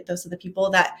those and get those to the people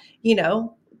that,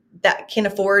 that can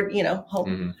afford,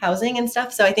 home housing and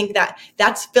stuff. So I think that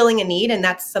that's filling a need, and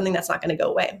that's something that's not going to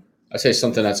go away. I say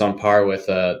something that's on par with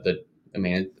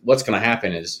what's going to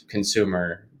happen is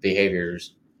consumer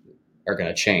behaviors are going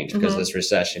to change because of this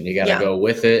recession. You got to go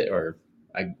with it, or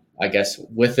I guess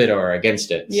with it or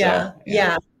against it. Yeah.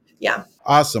 So, yeah.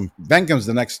 Awesome. Then comes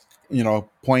the next,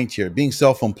 point here. Being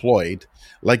self-employed,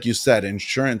 like you said,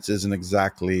 insurance isn't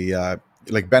exactly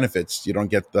like benefits. You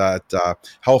don't get that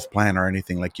health plan or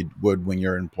anything like you would when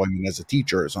you're employing as a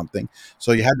teacher or something.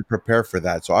 So you had to prepare for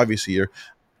that. So obviously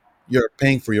you're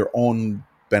paying for your own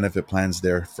benefit plans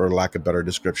there, for lack of better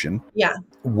description. Yeah.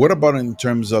 What about in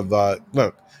terms of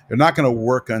look, you're not going to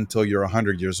work until you're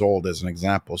 100 years old, as an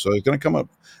example. So it's going to come up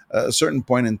a certain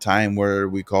point in time where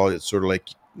we call it sort of like,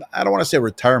 I don't want to say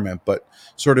retirement, but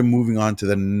sort of moving on to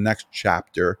the next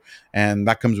chapter. And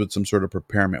that comes with some sort of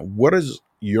preparement. What does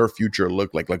your future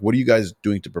look like? Like, what are you guys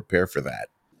doing to prepare for that?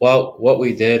 Well, what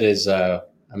we did is, we're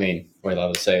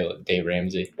allowed to say Dave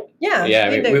Ramsey. Yeah. Yeah,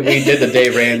 we did the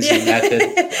Dave Ramsey method.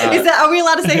 Are we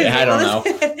allowed to say his name? I don't know.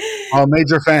 I'm a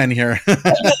major fan here.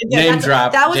 Name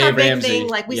drop. That was Dave our big Ramsey. thing.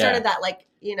 Like we started that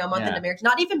month into marriage.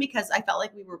 Not even because I felt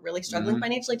like we were really struggling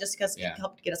financially, just because it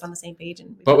helped get us on the same page.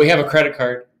 But we have a credit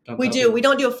card. We do. We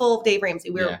don't do a full Dave Ramsey.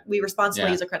 We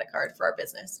responsibly use a credit card for our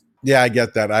business. Yeah, I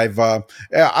get that. I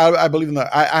believe in that.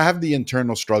 I have the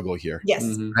internal struggle here. Yes.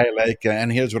 Right. Like,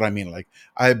 and here's what I mean. Like,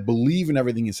 I believe in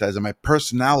everything he says, and my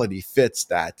personality fits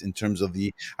that in terms of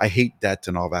I hate debt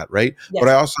and all that. Right. Yes. But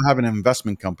I also have an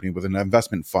investment company with an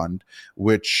investment fund,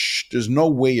 which there's no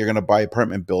way you're going to buy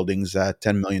apartment buildings at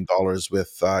 $10 million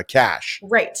with cash.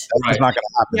 Right. That's not going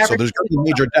to happen. So there's going to be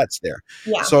major debts there.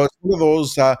 Yeah. So it's one of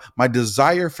those, my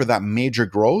desire for that major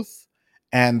growth,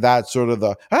 and that sort of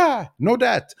no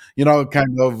debt,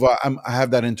 kind of, I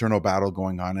have that internal battle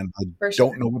going on, and I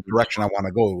don't know what direction I want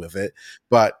to go with it,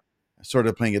 but sort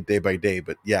of playing it day by day.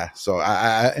 But yeah, so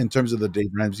I in terms of the Dave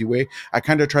Ramsey way, I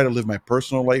kind of try to live my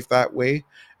personal life that way,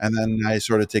 and then I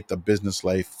sort of take the business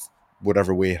life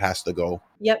whatever way it has to go.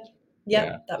 Yep.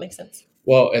 That makes sense.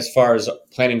 Well, as far as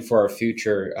planning for our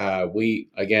future, we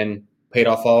again paid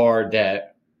off all our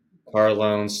debt, car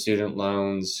loans, student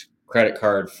loans, credit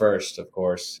card first, of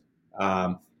course.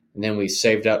 And then we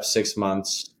saved up 6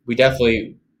 months. We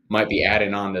definitely might be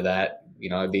adding on to that.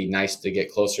 It'd be nice to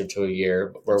get closer to a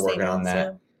year, but we're working on that.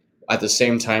 Yeah. At the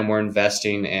same time, we're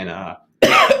investing in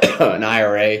an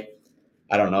IRA.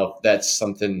 I don't know if that's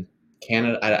something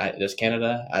Canada. Does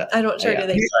Canada? I don't sure. Do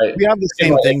they? We have the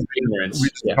same thing. We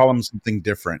just call them something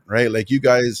different, right? Like you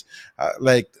guys,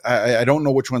 I don't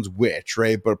know which one's which,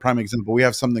 right? But a prime example, we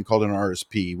have something called an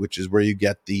RSP, which is where you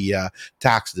get the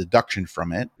tax deduction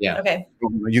from it. Yeah. Okay.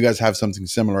 You guys have something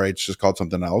similar. It's just called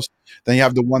something else. Then you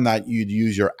have the one that you'd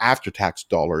use your after-tax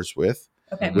dollars with.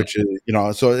 Okay. Which is,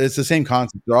 so it's the same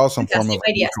concept. They're all some form of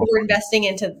idea. So we're investing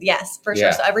into, yes, for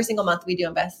sure. So every single month we do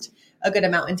invest a good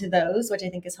amount into those, which I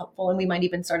think is helpful. And we might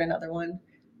even start another one.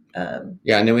 And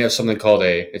then we have something called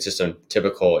it's just a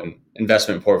typical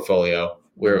investment portfolio.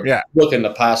 We're looking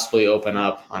to possibly open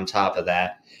up on top of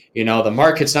that. The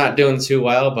market's not doing too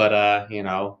well, but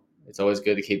it's always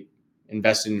good to keep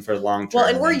investing for long term. Well,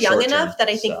 and we're young enough that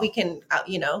I think we can,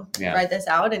 ride this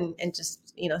out and just,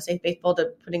 stay faithful to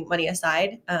putting money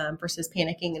aside versus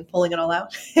panicking and pulling it all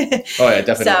out. Oh, yeah,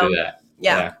 definitely do that.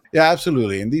 Yeah. Yeah,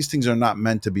 absolutely. And these things are not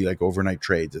meant to be like overnight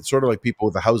trades. It's sort of like people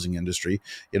with the housing industry.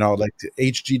 Like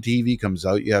HGTV comes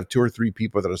out, you have 2 or 3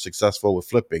 people that are successful with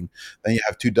flipping. Then you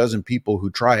have 24 people who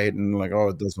try it and like, oh,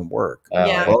 it doesn't work.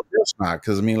 Well, it's not,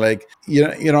 because I mean, like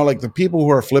like the people who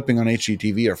are flipping on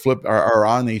HGTV are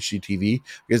on HGTV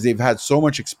because they've had so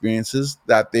much experiences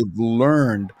that they've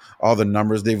learned all the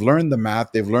numbers, they've learned the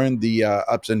math, they've learned the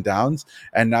ups and downs,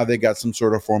 and now they got some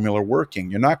sort of formula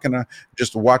working. You're not gonna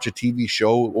just watch a TV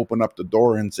show, open up the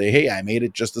door and say, hey, I made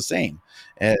it just the same.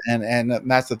 And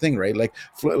that's the thing, right?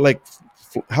 Like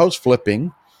house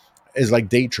flipping is like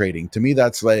day trading. To me,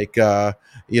 that's like, a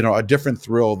different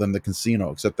thrill than the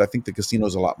casino, except I think the casino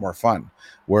is a lot more fun,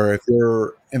 where if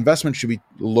your investment should be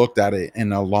looked at it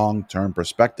in a long-term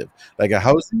perspective. Like a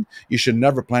housing, you should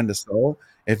never plan to sell.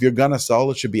 If you're going to sell,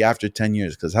 it should be after 10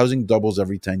 years, because housing doubles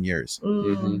every 10 years.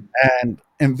 Mm-hmm.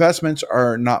 investments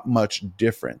are not much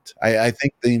different. I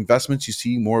think the investments, you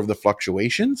see more of the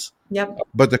fluctuations, Yep.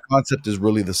 but the concept is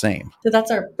really the same. So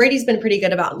that's Brady's been pretty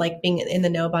good about like being in the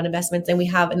know about investments. And we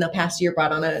have in the past year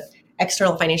brought on a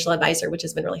external financial advisor, which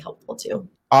has been really helpful too.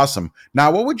 Awesome.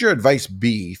 Now, what would your advice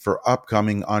be for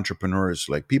upcoming entrepreneurs?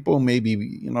 Like people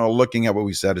maybe, looking at what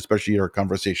we said, especially our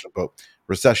conversation about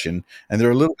recession, and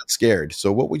they're a little bit scared.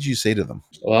 So what would you say to them?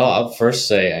 Well, I'll first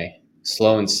say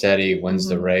slow and steady wins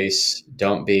the Mhm. race.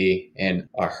 Don't be in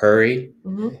a hurry.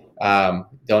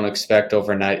 Don't expect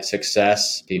overnight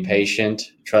success. Be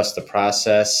patient. Trust the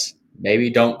process. Maybe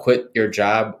don't quit your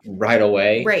job right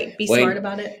away. Right. Be smart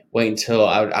about it. Wait until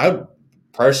I would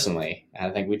personally, I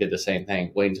think we did the same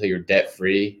thing. Wait until you're debt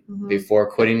free before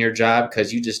quitting your job,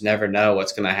 because you just never know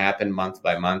what's going to happen month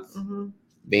by month.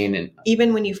 Being in,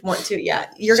 even when you want to,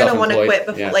 you're going to want to quit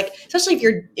before, like, especially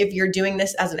if you're doing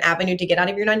this as an avenue to get out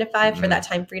of your 9 to 5 for that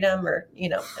time freedom or,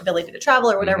 ability to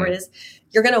travel or whatever it is,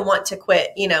 you're going to want to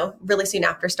quit, really soon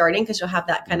after starting, because you'll have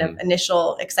that kind of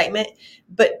initial excitement,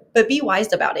 but be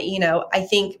wise about it. I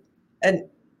think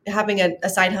having a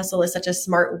side hustle is such a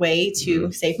smart way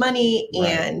to save money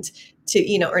and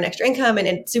to, earn extra income, and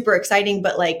it's super exciting,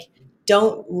 but like,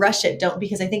 don't rush it.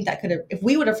 Because I think that could have, if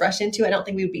we would have rushed into it, I don't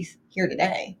think we would be here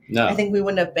today. No. I think we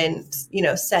wouldn't have been,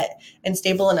 set and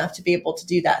stable enough to be able to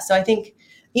do that. So I think,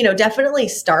 definitely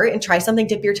start and try something,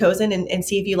 dip your toes in and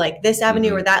see if you like this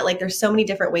avenue or that. Like there's so many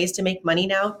different ways to make money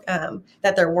now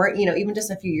that there weren't, even just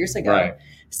a few years ago. Right.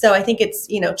 So I think it's,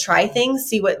 try things,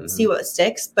 see what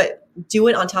sticks, but do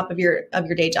it on top of your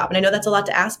day job. And I know that's a lot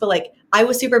to ask, but like I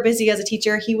was super busy as a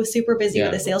teacher. He was super busy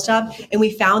with a sales job. And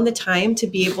we found the time to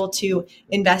be able to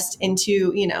invest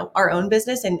into, our own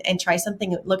business and try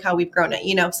something. Look how we've grown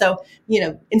it, So,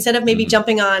 instead of maybe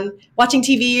jumping on watching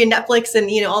TV and Netflix and,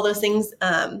 all those things,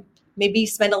 maybe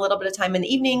spend a little bit of time in the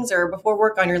evenings or before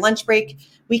work on your lunch break,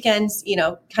 weekends,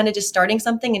 kind of just starting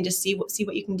something and just see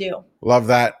what you can do. Love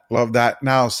that. Love that.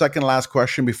 Now, second last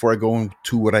question before I go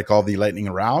into what I call the lightning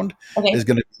round is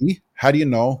going to be, how do you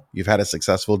know you've had a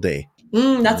successful day?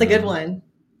 That's a good one.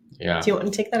 Yeah. Do you want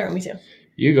to take that or me too?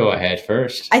 You go ahead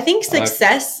first. I think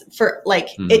success for like,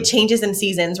 it changes in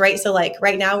seasons, right? So like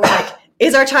right now we're like,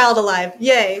 is our child alive?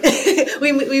 Yay.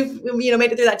 We've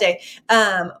made it through that day.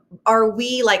 Are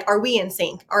we in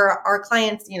sync? Are our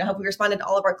clients, have we responded to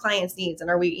all of our clients' needs? And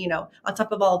are we, on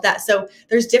top of all of that? So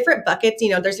there's different buckets,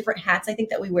 there's different hats I think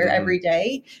that we wear every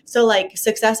day. So like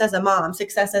success as a mom,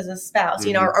 success as a spouse,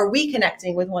 are we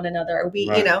connecting with one another? Are we,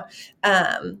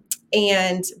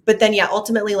 but then,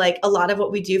 ultimately, like a lot of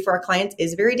what we do for our clients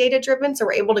is very data driven. So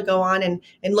we're able to go on and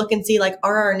look and see, like,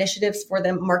 are our initiatives for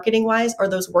them marketing wise, are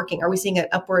those working? Are we seeing an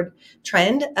upward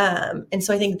trend? And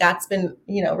so I think that's been,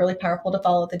 really powerful to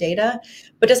follow the data,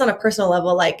 but just on a personal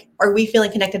level, like, are we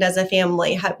feeling connected as a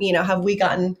family? Have we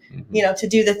gotten, to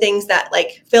do the things that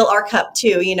like fill our cup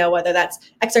too, whether that's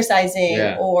exercising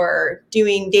or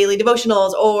doing daily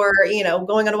devotionals or,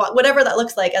 going on a walk, whatever that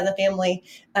looks like as a family.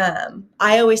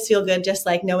 I always feel good just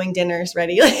like knowing dinner's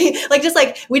ready. like just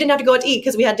like we didn't have to go out to eat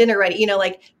because we had dinner ready,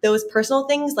 like those personal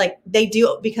things, like they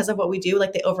do because of what we do,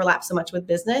 like they overlap so much with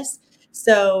business.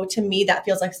 So to me, that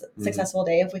feels like a successful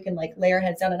day if we can like lay our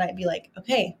heads down at night and be like,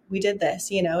 okay, we did this,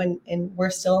 and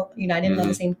we're still united and on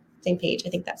the same page. I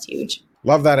think that's huge.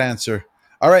 Love that answer.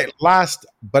 All right. Last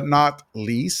but not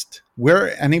least,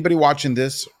 where anybody watching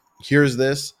this, hears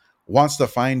this, wants to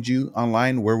find you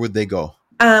online, where would they go?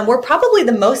 We're probably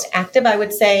the most active, I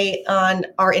would say, on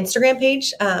our Instagram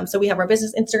page. So we have our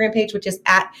business Instagram page, which is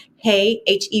at Hey,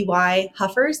 Hey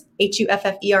Huffers,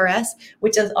 Huffers,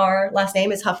 which is our last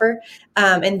name is Huffer.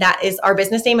 And that is our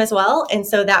business name as well. And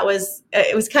so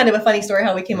it was kind of a funny story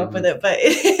how we came up with it, but,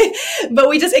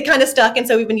 it kind of stuck. And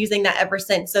so we've been using that ever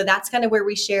since. So that's kind of where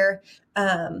we share.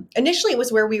 Initially it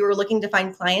was where we were looking to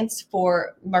find clients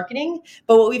for marketing,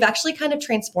 but what we've actually kind of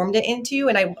transformed it into,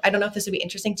 and I don't know if this would be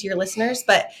interesting to your listeners,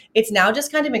 but it's now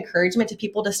just kind of encouragement to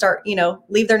people to start,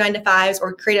 leave their 9 to 5s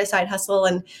or create a side hustle.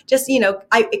 And just,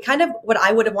 it kind of what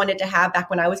I would have wanted to have back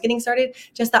when I was getting started,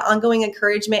 just that ongoing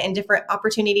encouragement and different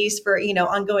opportunities for,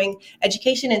 ongoing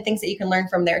education and things that you can learn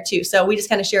from there too. So we just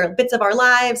kind of share bits of our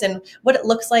lives and what it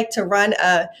looks like to run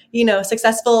a,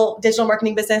 successful digital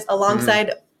marketing business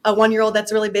alongside a 1-year-old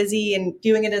that's really busy and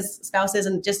doing it as spouses,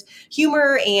 and just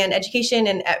humor and education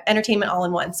and entertainment all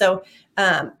in one. So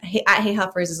at Hey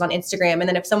Huffers is on Instagram. And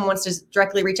then if someone wants to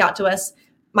directly reach out to us,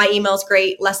 my email's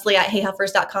great, Leslie at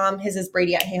heyhuffers.com. His is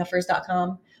Brady at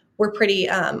heyhuffers.com. We're pretty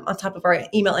on top of our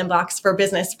email inbox for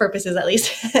business purposes, at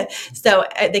least. So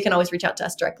they can always reach out to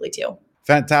us directly too.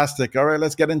 Fantastic. All right,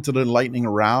 let's get into the lightning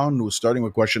round. We're starting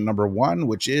with question number 1,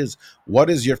 which is,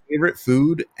 what is your favorite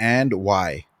food and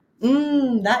why?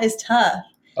 That is tough.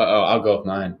 I'll go with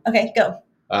mine. Okay, go.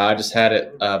 I just had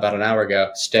it about an hour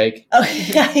ago. Steak. Oh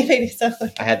yeah, he made it so.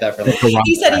 I had that for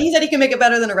He said he can make it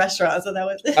better than a restaurant, so that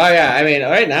was. Oh yeah, I mean,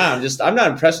 right now I'm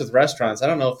not impressed with restaurants. I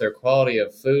don't know if their quality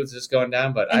of foods is going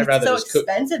down, but I'd rather just cook. It's so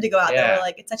expensive to go out there.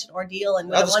 Like, it's such an ordeal, and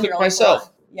with I'll just cook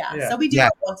myself. Yeah, so we do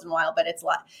it once in a while, but it's a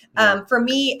lot. For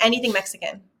me, anything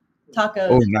Mexican.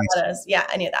 Tacos, nice. Yeah,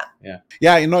 any of that.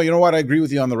 Yeah, you know what? I agree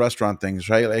with you on the restaurant things,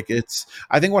 right? Like,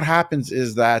 I think what happens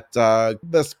is that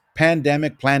this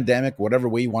pandemic, whatever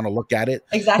way you want to look at it.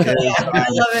 Exactly. I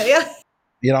love it. Yeah.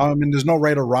 You know, I mean, there's no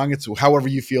right or wrong. It's however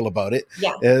you feel about it.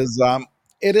 Yeah.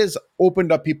 It has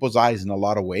opened up people's eyes in a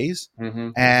lot of ways. Mm-hmm.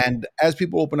 And as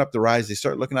people open up their eyes, they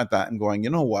start looking at that and going,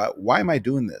 you know what? Why am I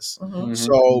doing this? Mm-hmm.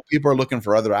 So people are looking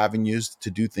for other avenues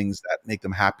to do things that make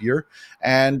them happier.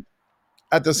 And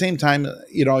at the same time,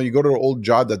 you know, you go to an old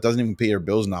job that doesn't even pay your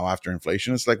bills now after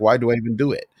inflation. It's like, why do I even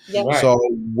do it? Yeah. Right. So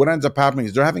what ends up happening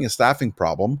is they're having a staffing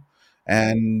problem.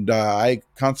 And I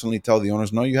constantly tell the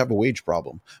owners, no, you have a wage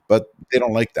problem, but they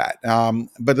don't like that.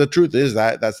 But the truth is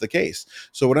that that's the case.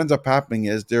 So what ends up happening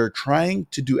is they're trying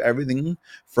to do everything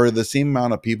for the same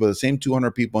amount of people, the same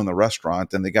 200 people in the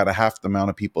restaurant, and they got a half the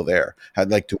amount of people there had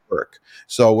like to work.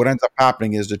 So what ends up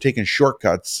happening is they're taking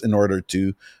shortcuts in order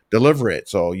to deliver it.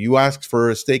 So you ask for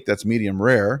a steak that's medium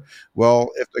rare. Well,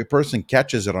 if the person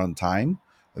catches it on time,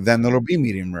 then it'll be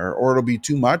medium rare, or it'll be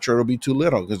too much, or it'll be too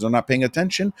little because they're not paying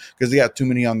attention because they got too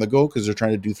many on the go because they're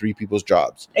trying to do 3 people's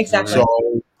jobs. Exactly. So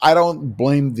I don't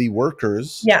blame the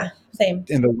workers. Yeah, same.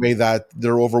 In the way that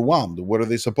they're overwhelmed. What are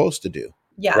they supposed to do?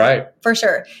 Yeah, right. For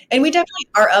sure. And we definitely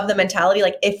are of the mentality,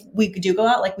 like, if we do go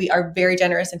out, like, we are very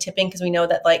generous in tipping because we know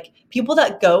that, like, people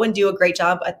that go and do a great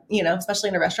job, you know, especially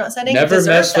in a restaurant setting, never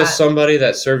mess with somebody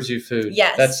that serves you food.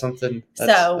 Yes. That's something.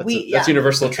 That's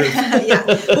universal truth. Yeah.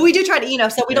 But we do try to, you know,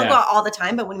 so we don't go out all the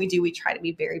time, but when we do, we try to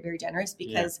be very, very generous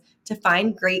because to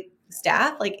find great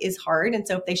staff, like, is hard. And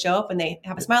so if they show up and they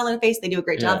have a smile on their face, they do a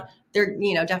great job, they're,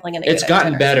 you know, definitely going to. It's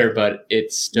gotten better, but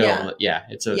it's still,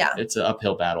 it's an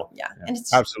uphill battle. Yeah. And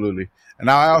it's absolutely. And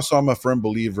now I also am a firm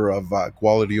believer of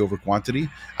quality over quantity.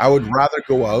 I would rather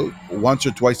go out once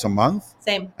or twice a month.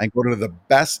 Same. And go to the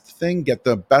best thing, get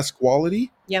the best quality.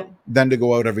 Yep. Than to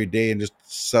go out every day and just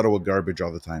settle with garbage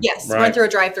all the time. Yes. Right. Run through a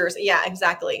drive-through. Yeah,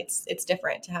 exactly. It's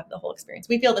different to have the whole experience.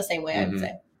 We feel the same way, I would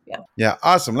say. Yeah. Yeah.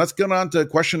 Awesome. Let's get on to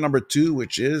question number 2,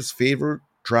 which is favorite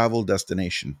travel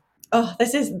destination. Oh,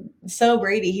 this is so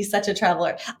Brady. He's such a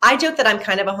traveler. I joke that I'm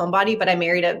kind of a homebody, but I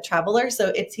married a traveler.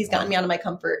 So he's gotten me out of my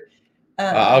comfort.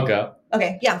 I'll go.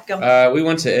 Okay. Yeah, go. We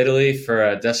went to Italy for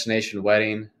a destination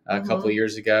wedding a couple of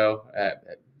years ago.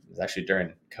 It was actually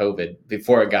during COVID,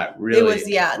 before it got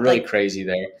really crazy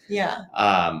there. Yeah.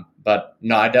 But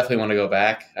no, I definitely want to go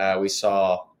back. We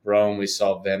saw Rome, we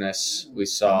saw Venice, we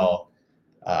saw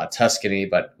Tuscany,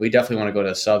 but we definitely want to go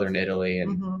to southern Italy.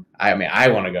 And I mean, I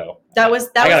want to go. I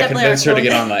gotta convince her to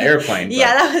get on the airplane.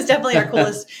 Yeah, that was definitely our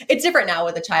coolest. It's different now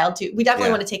with a child too. We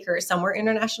definitely want to take her somewhere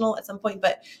international at some point.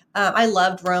 But I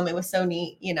loved Rome. It was so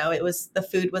neat. You know, the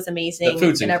food was amazing. The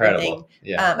food's and incredible. Everything.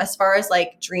 Yeah. As far as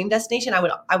like dream destination, I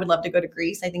would love to go to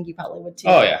Greece. I think you probably would too.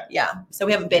 Oh yeah. Yeah. So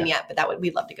we haven't been yet, but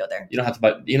we'd love to go there. You don't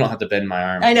have to bend my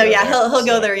arm. I know. Yeah, he'll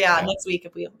go there. Yeah, next week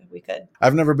if we could.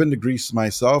 I've never been to Greece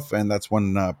myself, and that's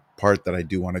one part that I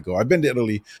do want to go. I've been to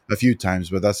Italy a few times,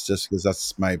 but that's just because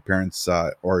that's my parents'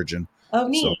 origin. Oh,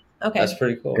 neat. So, okay. That's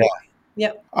pretty cool. Yeah.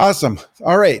 Yep. Awesome.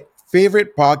 All right.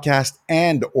 Favorite podcast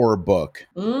and or book?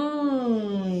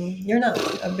 You're not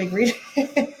a big reader.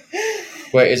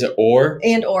 Wait, is it or?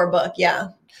 And or book, yeah.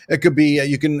 It could be,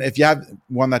 you can, if you have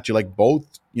one that you like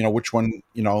both, you know, which one,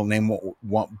 you know, name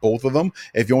one, both of them.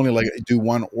 If you only like do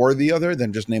one or the other,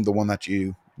 then just name the one that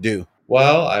you do.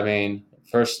 Well, I mean,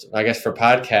 first, I guess for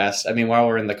podcasts, I mean, while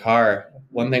we're in the car,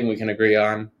 one thing we can agree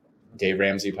on, Dave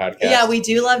Ramsey podcast. Yeah, we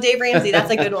do love Dave Ramsey.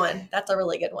 That's a good one. That's a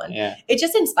really good one. Yeah. It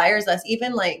just inspires us,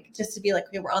 even like just to be like,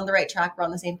 okay, we're on the right track. We're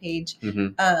on the same page.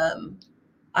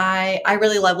 I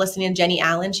really love listening to Jenny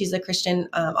Allen. She's a Christian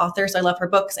author, so I love her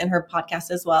books and her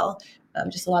podcast as well.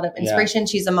 Just a lot of inspiration. Yeah.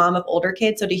 She's a mom of older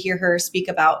kids, so to hear her speak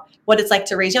about what it's like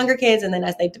to raise younger kids and then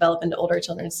as they develop into older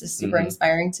children, it's just super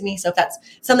inspiring to me. So if that's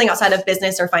something outside of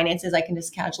business or finances, I can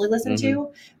just casually listen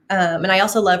to. And I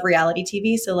also love reality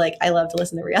TV, so like I love to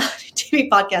listen to reality TV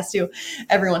podcasts too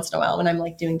every once in a while when I'm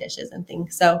like doing dishes and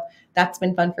things. So that's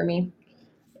been fun for me.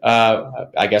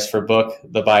 I guess for book,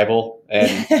 the Bible,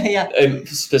 and, and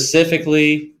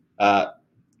specifically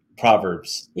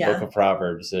Proverbs, book of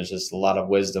Proverbs. There's just a lot of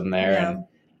wisdom there. And,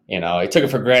 you know, I took it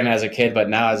for granted as a kid, but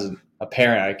now as a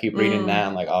parent, I keep reading that.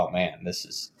 I'm like, oh man, this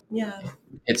is,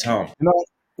 it's home. You know,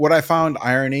 what I found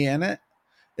irony in it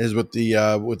is with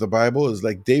the Bible is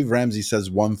like Dave Ramsey says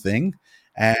one thing,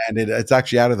 and it's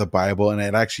actually out of the Bible, and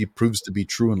it actually proves to be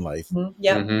true in life.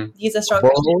 Yep. Mhm. He's a A strong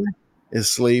Christian. borrower is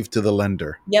slave to the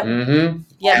lender. Yep. Mhm.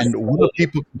 Yes. And what are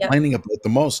people Yep. complaining about the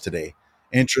most today?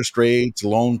 Interest rates,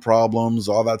 loan problems,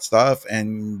 all that stuff.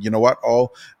 And you know what?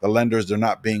 All the lenders, they're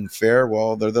not being fair.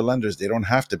 Well, they're the lenders. They don't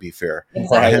have to be fair.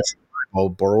 Exactly. Hence, well,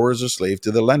 borrowers are slave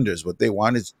to the lenders. What they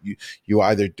want is you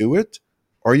either do it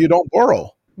or you don't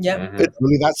borrow. Yep. Mhm. It's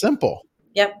really that simple.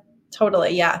 Yep.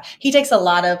 Totally. Yeah. He takes a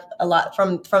lot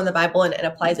from the Bible and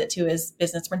applies it to his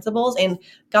business principles. And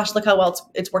gosh, look how well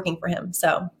it's working for him.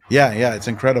 So Yeah, it's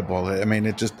incredible. I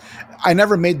mean, I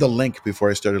never made the link before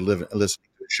I started listening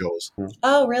to shows.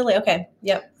 oh really? Okay.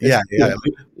 Yep. Yeah.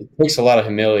 It takes a lot of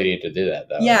humility to do that,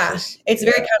 though. Yeah. just- It's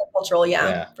very countercultural,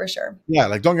 Yeah. for sure. Yeah,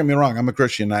 like don't get me wrong, I'm a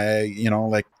Christian.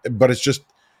 But it's just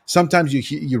sometimes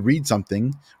you read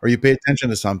something or you pay attention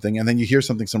to something, and then you hear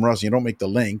something somewhere else, and you don't make the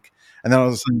link, and then all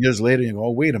of a sudden years later you go,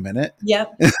 oh, wait a minute,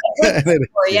 Yep. and it hits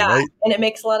you, Yeah. right? And it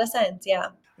makes a lot of sense. Yeah.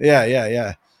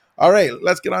 Yeah. All right,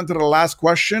 let's get on to the last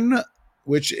question,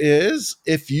 which is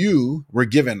if you were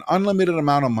given unlimited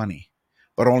amount of money,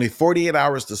 but only 48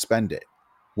 hours to spend it,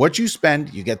 what you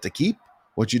spend you get to keep,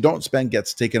 what you don't spend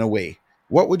gets taken away.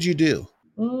 What would you do?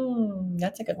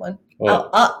 That's a good one.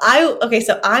 Well, Okay,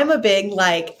 so I'm a big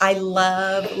I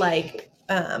love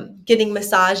getting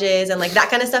massages and like that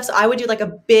kind of stuff. So I would do like a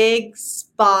big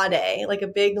spa day, like a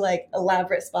big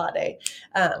elaborate spa day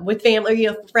with family,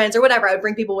 friends or whatever. I would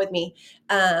bring people with me,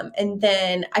 and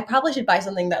then I probably should buy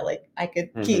something that I could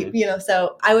keep,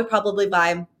 So I would probably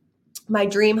buy my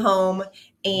dream home,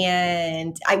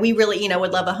 and we really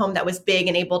would love a home that was big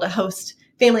and able to host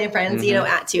family and friends,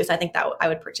 at too. So I think that I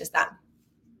would purchase that.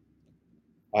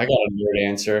 I got a weird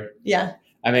answer. Yeah.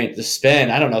 I mean, the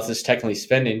spend, I don't know if this is technically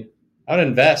spending. I would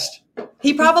invest.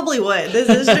 He probably would. This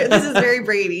is very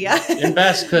Brady. Yeah.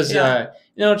 Invest because, Yeah.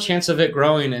 chance of it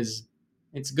growing it's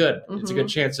good. Mm-hmm. It's a good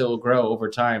chance it will grow over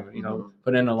time,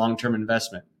 put in a long-term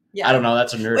investment. Yeah. I don't know.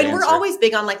 That's a nerd And answer. we're always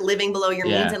big on living below your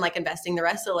Yeah. means and investing the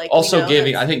rest. So also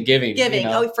giving. I think giving.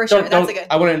 Oh, for sure. That's a good.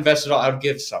 I wouldn't invest it all. I would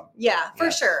give some. Yeah,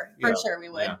 for sure. For Yeah. sure we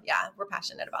would. Yeah. Yeah, we're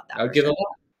passionate about that. I would give a lot.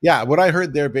 Yeah, what I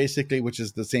heard there basically, which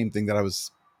is the same thing that I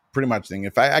was pretty much thinking.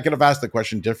 If I could have asked the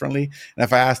question differently, and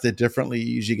if I asked it differently,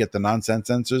 you usually get the nonsense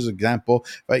answers. Example,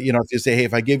 but if you say, "Hey,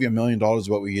 if I gave you $1 million,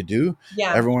 what would you do?"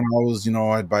 Yeah. Everyone always,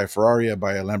 I'd buy a Ferrari, I'd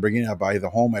buy a Lamborghini, I'd buy the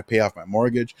home, I pay off my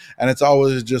mortgage, and it's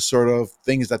always just sort of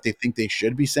things that they think they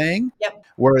should be saying. Yep.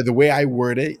 Where the way I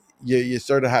word it, you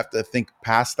sort of have to think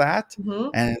past that Mm-hmm.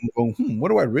 and go, what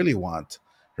do I really want?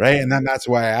 Right. And then that's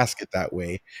why I ask it that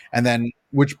way. And then,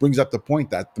 which brings up the point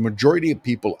that the majority of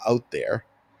people out there,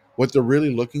 what they're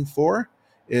really looking for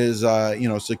is,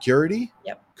 security,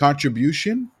 Yep.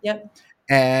 contribution, Yep.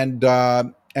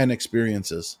 and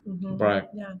experiences. Mm-hmm. Right.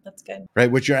 Yeah, that's good. Right.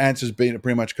 Which your answers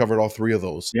pretty much covered all three of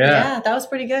those. Yeah, that was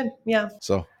pretty good. Yeah.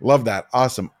 So love that.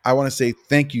 Awesome. I want to say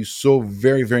thank you so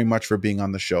very, very much for being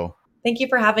on the show. Thank you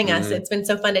for having us. Mhm. It's been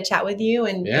so fun to chat with you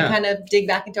and kind of dig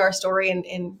back into our story and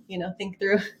think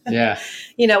through,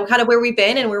 kind of where we've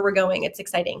been and where we're going. It's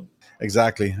exciting.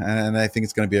 Exactly. And I think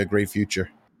it's going to be a great future.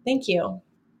 Thank you.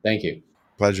 Thank you.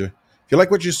 Pleasure. If you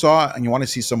like what you saw and you want to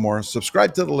see some more,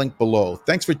 subscribe to the link below.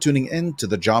 Thanks for tuning in to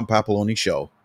the John Papaloni Show.